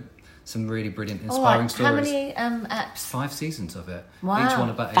also some really brilliant, inspiring stories. How many eps? 5 seasons of it. Wow. Each one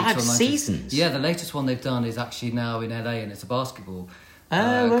about 8 5 or 9 seasons? Yeah, the latest one they've done is actually now in LA, and it's a basketball.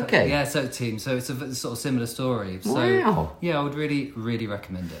 Okay. Yeah, so team. So it's a sort of similar story. So, Wow. yeah, I would really, really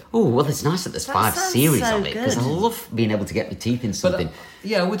recommend it. Oh, well, it's nice that there's That 5 sounds series so of it, because I good. love being able to get my teeth in something. But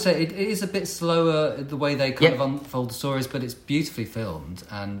yeah, I would say it is a bit slower the way they kind Yep. of unfold the stories, but it's beautifully filmed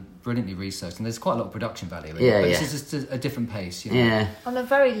and brilliantly researched, and there's quite a lot of production value in it. Yeah, But yeah. it's just a different pace, you know. Yeah. On a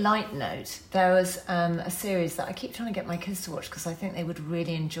very light note, there was a series that I keep trying to get my kids to watch because I think they would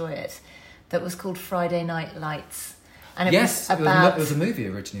really enjoy it, that was called Friday Night Lights. And it Yes, was about... it was a movie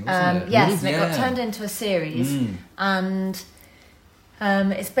originally, wasn't it? Yes, and it Yeah. got turned into a series, and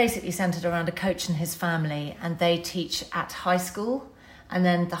it's basically centred around a coach and his family, and they teach at high school, and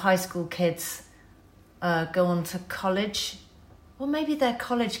then the high school kids go on to college. Well, maybe they're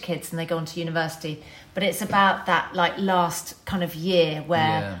college kids and they go on to university, but it's about that like last kind of year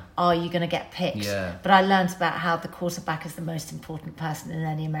where Yeah. are you going to get picked? Yeah. But I learned about how the quarterback is the most important person in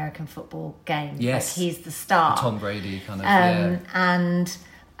any American football game. Yes. Like, he's the star. Tom Brady kind of, And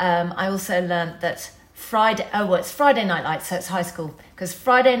I also learnt that it's Friday Night Lights, so it's high school, because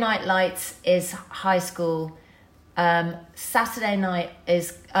Friday Night Lights is high school, Saturday night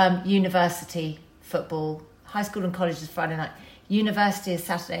is university football, high school and college is Friday night, university is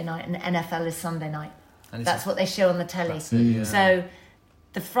Saturday night, and NFL is Sunday night. And That's what they show on the telly. That's it, yeah. So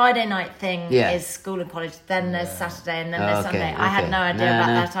the Friday night thing Yeah. is school and college, then there's Saturday, and then there's Okay, Sunday. I had okay. no idea No, about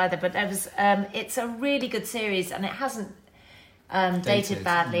no. that either, but it was, it's a really good series, and it hasn't dated Dated.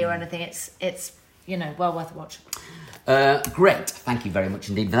 badly or anything. It's well worth a watch. Great. Thank you very much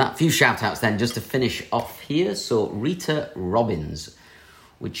indeed for that. A few shout-outs then, just to finish off here. So, Rita Robbins,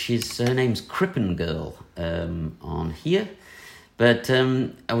 which is her name's Crippen Girl on here. But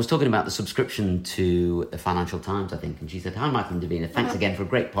I was talking about the subscription to the Financial Times, I think, and she said, "Hi, Michael and Davina. Thanks again for a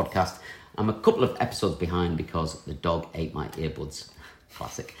great podcast. I'm a couple of episodes behind because the dog ate my earbuds."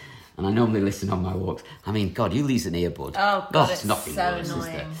 Classic. And I normally listen on my walks. I mean, God, you lose an earbud. Oh, God, it's nothing so worse, is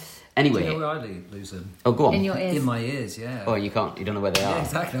there? annoying. Anyway. Do you know where I lose them? Oh, go on. In your ears. In my ears, yeah. Oh, you don't know where they are. Yeah,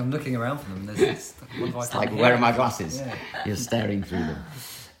 exactly. I'm looking around for them. It's like, where are my glasses? Yeah. You're staring through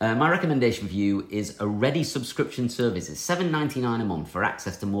them. My recommendation for you is a Ready subscription service. It's $7.99 a month for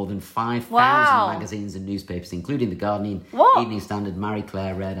access to more than 5,000 Wow. magazines and newspapers, including The Guardian, What? Evening Standard, Marie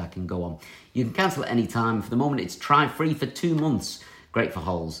Claire, Red. I can go on. You can cancel at any time. For the moment, it's try-free for 2 months. Great for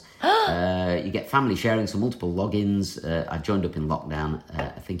holes. You get family sharing, so multiple logins. I joined up in lockdown,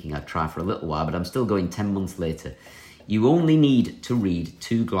 thinking I'd try for a little while, but I'm still going 10 months later. You only need to read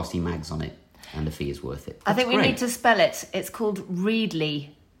 2 glossy mags on it, and the fee is worth it. I think we That's need to great. spell it. It's called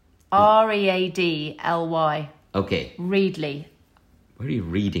Readly. Readly. Okay, Readly. where are you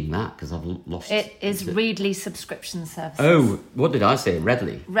reading that? Because I've lost It is Readly subscription services. Oh, what did I say?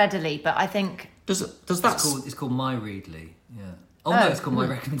 Readily. Readily, but I think Does that? It's called My Readly. Yeah. Oh, no, it's called My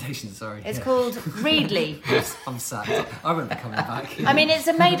Recommendation. Sorry. it's yeah. called Readly. I'm sad. I won't be coming back. I mean, it's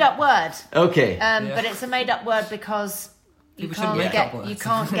a made-up word, Okay. but it's a made-up word because you People shouldn't make up words. you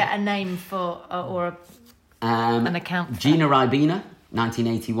can't get a name for or an account. Gina Ribena,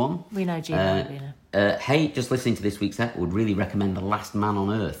 1981. We know Gina Ribena. Hey, just listening to this week's ep, would really recommend The Last Man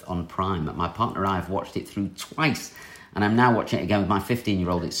on Earth on Prime. My partner and I have watched it through twice, and I'm now watching it again with my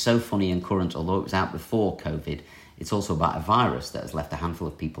 15-year-old. It's so funny and current, although it was out before COVID. It's also about a virus that has left a handful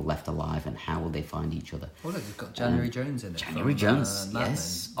of people left alive, and how will they find each other? Well, look, it's got January Jones in it. January from, Jones, Mad Men.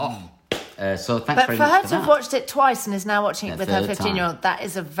 yes. So thanks But very for much her for to have that. watched it twice and is now watching it Yeah, with her third time. 15-year-old, that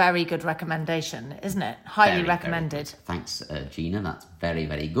is a very good recommendation, isn't it? Highly Very, recommended. very good. Thanks, Gina. That's very,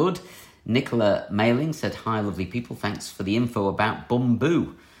 very good. Nicola Mailing said, "Hi, lovely people. Thanks for the info about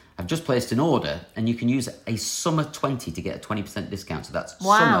Bumbu. I've just placed an order, and you can use a summer 20 to get a 20% discount. So that's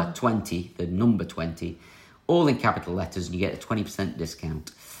Wow. summer 20, the number 20, all in capital letters, and you get a 20%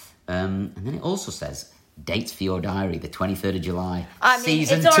 discount. And then it also says, dates for your diary, the 23rd of July. I mean,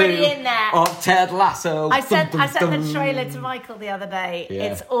 Season it's already 2 in there. of Ted Lasso. I sent Dum, dum, the dum. trailer to Michael the other day. Yeah.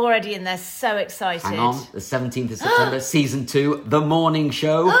 It's already in there. So excited. Hang on, the 17th of September, Season 2, The Morning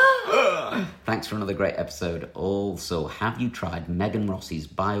Show. Thanks for another great episode. Also, have you tried Megan Rossi's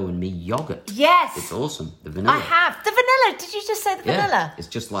Bio and Me yogurt? Yes. It's awesome. The vanilla. I have. The vanilla. Did you just say the Yeah, vanilla? it's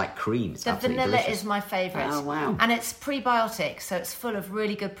just like cream. It's The absolutely vanilla delicious. is my favourite. Oh, wow. And it's prebiotic, so it's full of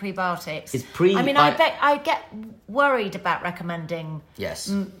really good prebiotics. It's pre- I mean, I- I get worried about recommending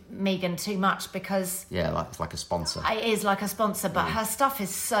Yes. Megan too much because Yeah, it's like a sponsor. it is like a sponsor, but her stuff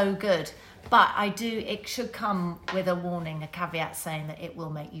is so good. But it should come with a warning, a caveat saying that it will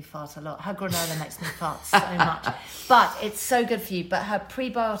make you fart a lot. Her granola makes me fart so much. But it's so good for you. But her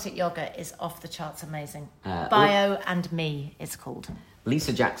prebiotic yogurt is off the charts amazing. Bio and Me, it's called.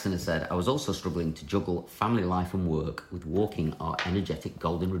 Lisa Jackson has said, I was also struggling to juggle family life and work with walking our energetic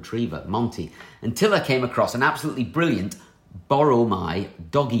golden retriever, Monty, until I came across an absolutely brilliant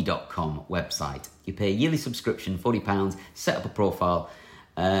borrowmydoggy.com website. You pay a yearly subscription, £40, set up a profile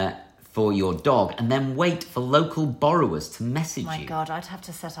for your dog, and then wait for local borrowers to message you. My God, I'd have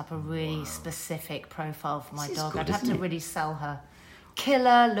to set up a really specific profile for my dog. Good, I'd have to really sell her.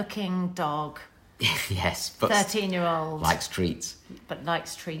 Killer-looking dog. Yes, but 13-year-old. likes treats. But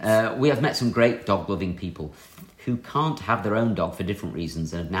likes treats. We have met some great dog-loving people who can't have their own dog for different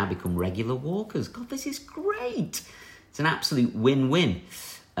reasons and have now become regular walkers. God, this is great. It's an absolute win-win.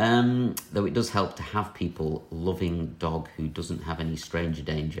 Though it does help to have people loving dog who doesn't have any stranger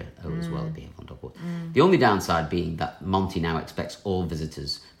danger as well being on dog walk. The only downside being that Monty now expects all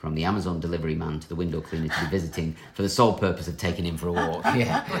visitors, from the Amazon delivery man to the window cleaner, to be visiting for the sole purpose of taking him for a walk.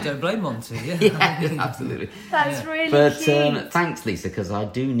 Yeah, I don't blame Monty. yeah, absolutely. That's really cute. But Thanks, Lisa, because I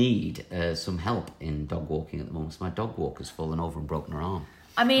do need some help in dog walking at the moment. So my dog walker's fallen over and broken her arm.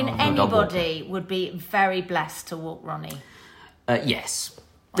 I mean, anybody would be very blessed to walk Ronnie. Yes.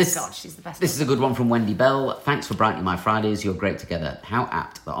 Oh my God, she's the best. This is a good one from Wendy Bell. Thanks for brightening my Fridays. You're great together. How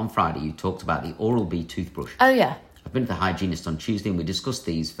apt that on Friday you talked about the Oral-B toothbrush. Oh, yeah. I've been to the hygienist on Tuesday and we discussed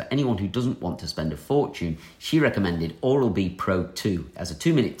these. For anyone who doesn't want to spend a fortune, she recommended Oral-B Pro 2 as a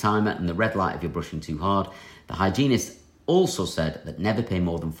 2-minute timer and the red light if you're brushing too hard. The hygienist also said that never pay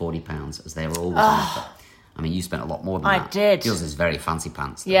more than £40 as they are always on offer. I mean, you spent a lot more than that. I did. Yours is very fancy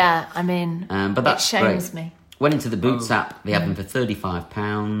pants. Though. Yeah, I mean, but that's it shames great. me. Went into the Boots app. They have them for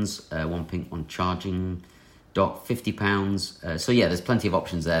 £35. One pink, one charging. Dot £50. So yeah, there's plenty of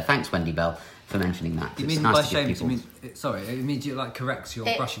options there. Thanks, Wendy Bell, for mentioning that. You mean by shames? It means you like corrects your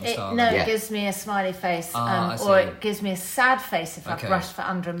brushing style. No, it gives me a smiley face, or it gives me a sad face if I've brushed for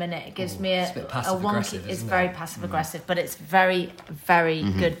under a minute. It gives me a wonky. It's very passive aggressive, but it's very, very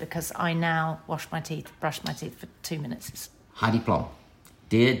good because I now brush my teeth for 2 minutes. Heidi Plom.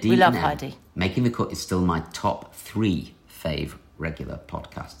 Dear D&M, we love Heidi. Making the Cut is still my top 3 fave regular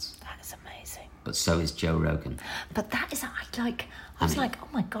podcasts. That is amazing. But so is Joe Rogan. But that is, I was like, oh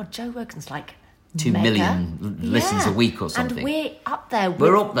my God, Joe Rogan's like 2 million listens a week or something. And we're up there.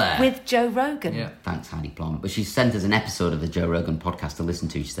 We're up there. With Joe Rogan. Yeah. Thanks, Heidi Plom. But she sent us an episode of the Joe Rogan podcast to listen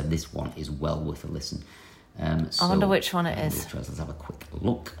to. She said this one is well worth a listen. I wonder which one it is. Let's have a quick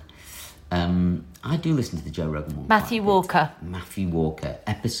look. I do listen to the Joe Rogan one. Matthew Walker,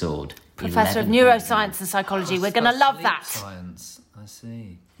 episode Professor 11. of Neuroscience and Psychology. We're going to love that. Science, I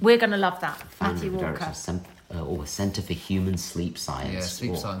see. We're going to love that. Matthew Walker. Centre for Human Sleep Science. Yeah,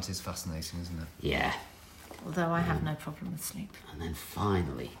 sleep science is fascinating, isn't it? Yeah. Although I have no problem with sleep. And then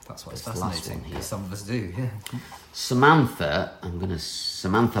finally, that's why it's fascinating. Here. Some of us do, yeah. Samantha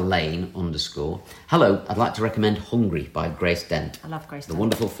Lane _ Hello, I'd like to recommend Hungry by Grace Dent. I love Grace the Dent.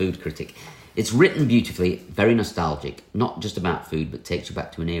 wonderful food critic. It's written beautifully, very nostalgic, not just about food, but takes you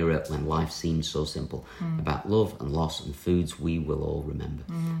back to an era when life seemed so simple. About love and loss and foods we will all remember.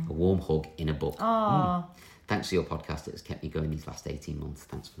 A warm hug in a book. Thanks for your podcast. It has kept me going these last 18 months.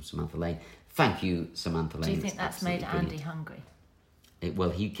 Thanks from Samantha Lane. Thank you, Samantha Lane. Do you think that's made Andy hungry?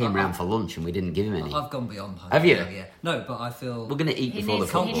 He came round for lunch and we didn't give him any. I've gone beyond hungry. Have you? Yeah. No, but I feel... We're going to eat before the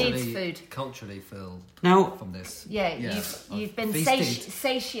football. He needs food. Culturally filled from this. Yeah, you've been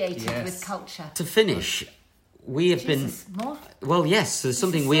satiated with culture. To finish, we have more? Well, yes, there's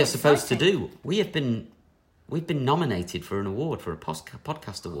something we are supposed to do. We've been nominated for an award, for a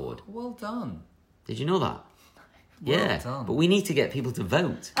podcast award. Well done. Did you know that? Done. But we need to get people to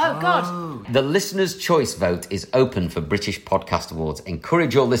vote. Oh, God. The Listener's Choice vote is open for British Podcast Awards.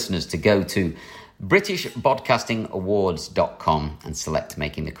 Encourage your listeners to go to BritishPodcastingAwards.com and select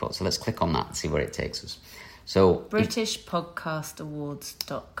Making the Cut. So let's click on that and see where it takes us. So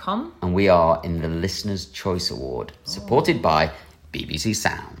BritishPodcastAwards.com. And we are in the Listener's Choice Award, supported by BBC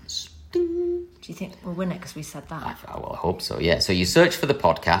Sounds. Ding. Do you think we'll win it because we said that? I hope so, yeah. So you search for the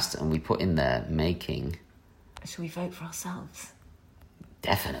podcast and we put in there Making... Should we vote for ourselves?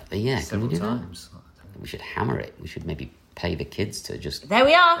 Definitely, yeah. Several Can we do times. that? We should hammer it. We should maybe pay the kids to just... There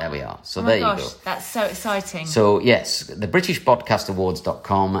we are. So there you go. That's so exciting. So, yes, the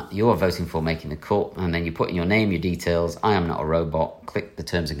BritishPodcastAwards.com, you're voting for Making the Cut, and then you put in your name, your details, I am not a robot, click the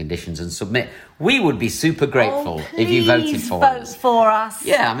terms and conditions and submit. We would be super grateful if you voted for us. Please vote for us.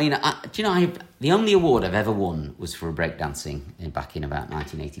 Yeah, I mean, The only award I've ever won was for breakdancing back in about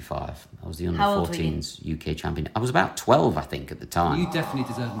 1985. I was the under-14s UK champion. I was about 12, I think, at the time. You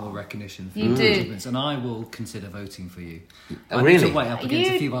definitely deserve more recognition for You your do. achievements, and I will consider voting for you. I Really? need to weigh up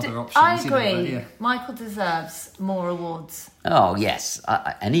against a few other options. I agree. You know, but yeah. Michael deserves more awards. Oh, yes.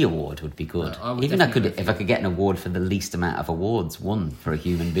 Any award would be good. I would Even definitely if I could get an award for the least amount of awards won for a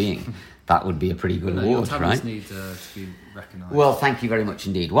human being, that would be a pretty good Your award, talents right? need to be recognised. Well, thank you very much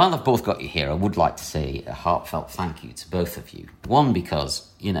indeed. While I've both got you here, I would like to say a heartfelt thank you to both of you. One, because,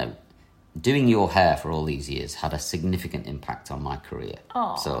 doing your hair for all these years had a significant impact on my career.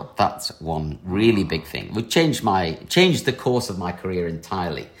 Aww. So that's one really big thing. It changed the course of my career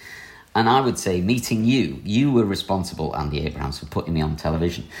entirely. And I would say meeting you were responsible, Andy Abrahams, for putting me on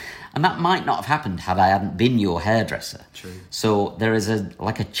television. And that might not have happened had I hadn't been your hairdresser. True. So there is a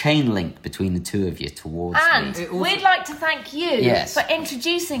chain link between the two of you towards And me. we'd like to thank you Yes. for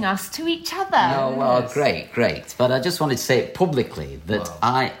introducing us to each other. Oh, well, great. But I just wanted to say it publicly that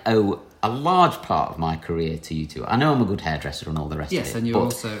I owe a large part of my career to you two. I know I'm a good hairdresser and all the rest of it. yes, and you're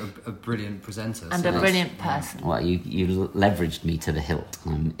also a brilliant presenter. And so a that's- brilliant person. Well, you leveraged me to the hilt.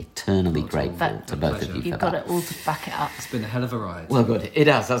 I'm eternally grateful to both pleasure. of you You've for got that. it all to back it up. It's been a hell of a ride. Well, good. It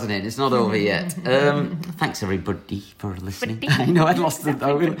has, hasn't it? It's not over yet. Thanks, everybody, for listening. I know I'd lost the...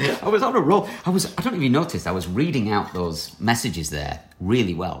 I was on a roll. I don't even notice. I was reading out those messages there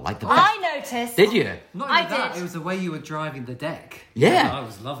really well. Like the best. I noticed. Did you? Not I only that, did. it was the way you were driving the deck. Yeah. I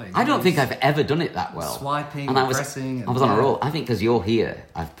was loving. I don't It think was- I've ever done it that well. Swiping and I and was, pressing and- I was on a yeah. roll. I think because you're here,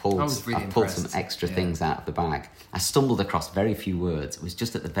 I've pulled was really some impressed. extra Yeah. things out of the bag. I stumbled across very few words. It was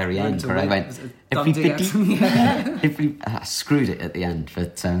just at the very Learned end to where I wait. went, It was a Dundee everybody. accent. I screwed it at the end.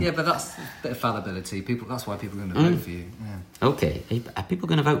 But Yeah, but that's a bit of fallibility. That's why people are going to vote for you. Yeah. okay, are people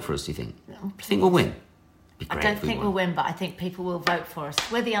going to vote for us? Do you think? Do you think we'll win? Be I great don't if we think won. we'll win, but I think people will vote for us.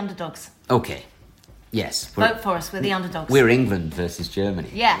 We're the underdogs. Okay. Yes. Vote for us. We're the underdogs. We're England versus Germany.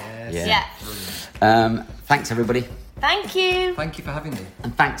 Yeah. Yeah. Yeah. Thanks, everybody. Thank you. Thank you for having me.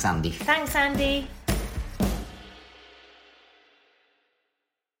 And thanks, Andy. Thanks, Andy.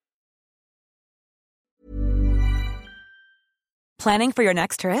 Planning for your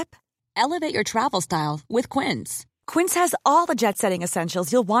next trip? Elevate your travel style with Quince. Quince has all the jet-setting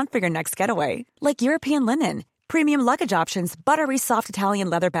essentials you'll want for your next getaway, like European linen, premium luggage options, buttery soft Italian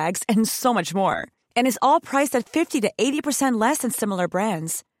leather bags, and so much more. And is all priced at 50 to 80% less than similar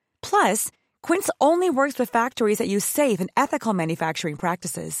brands. Plus, Quince only works with factories that use safe and ethical manufacturing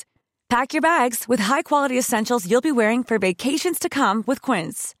practices. Pack your bags with high-quality essentials you'll be wearing for vacations to come with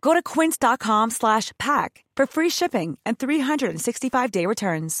Quince. Go to quince.com/pack for free shipping and 365-day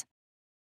returns.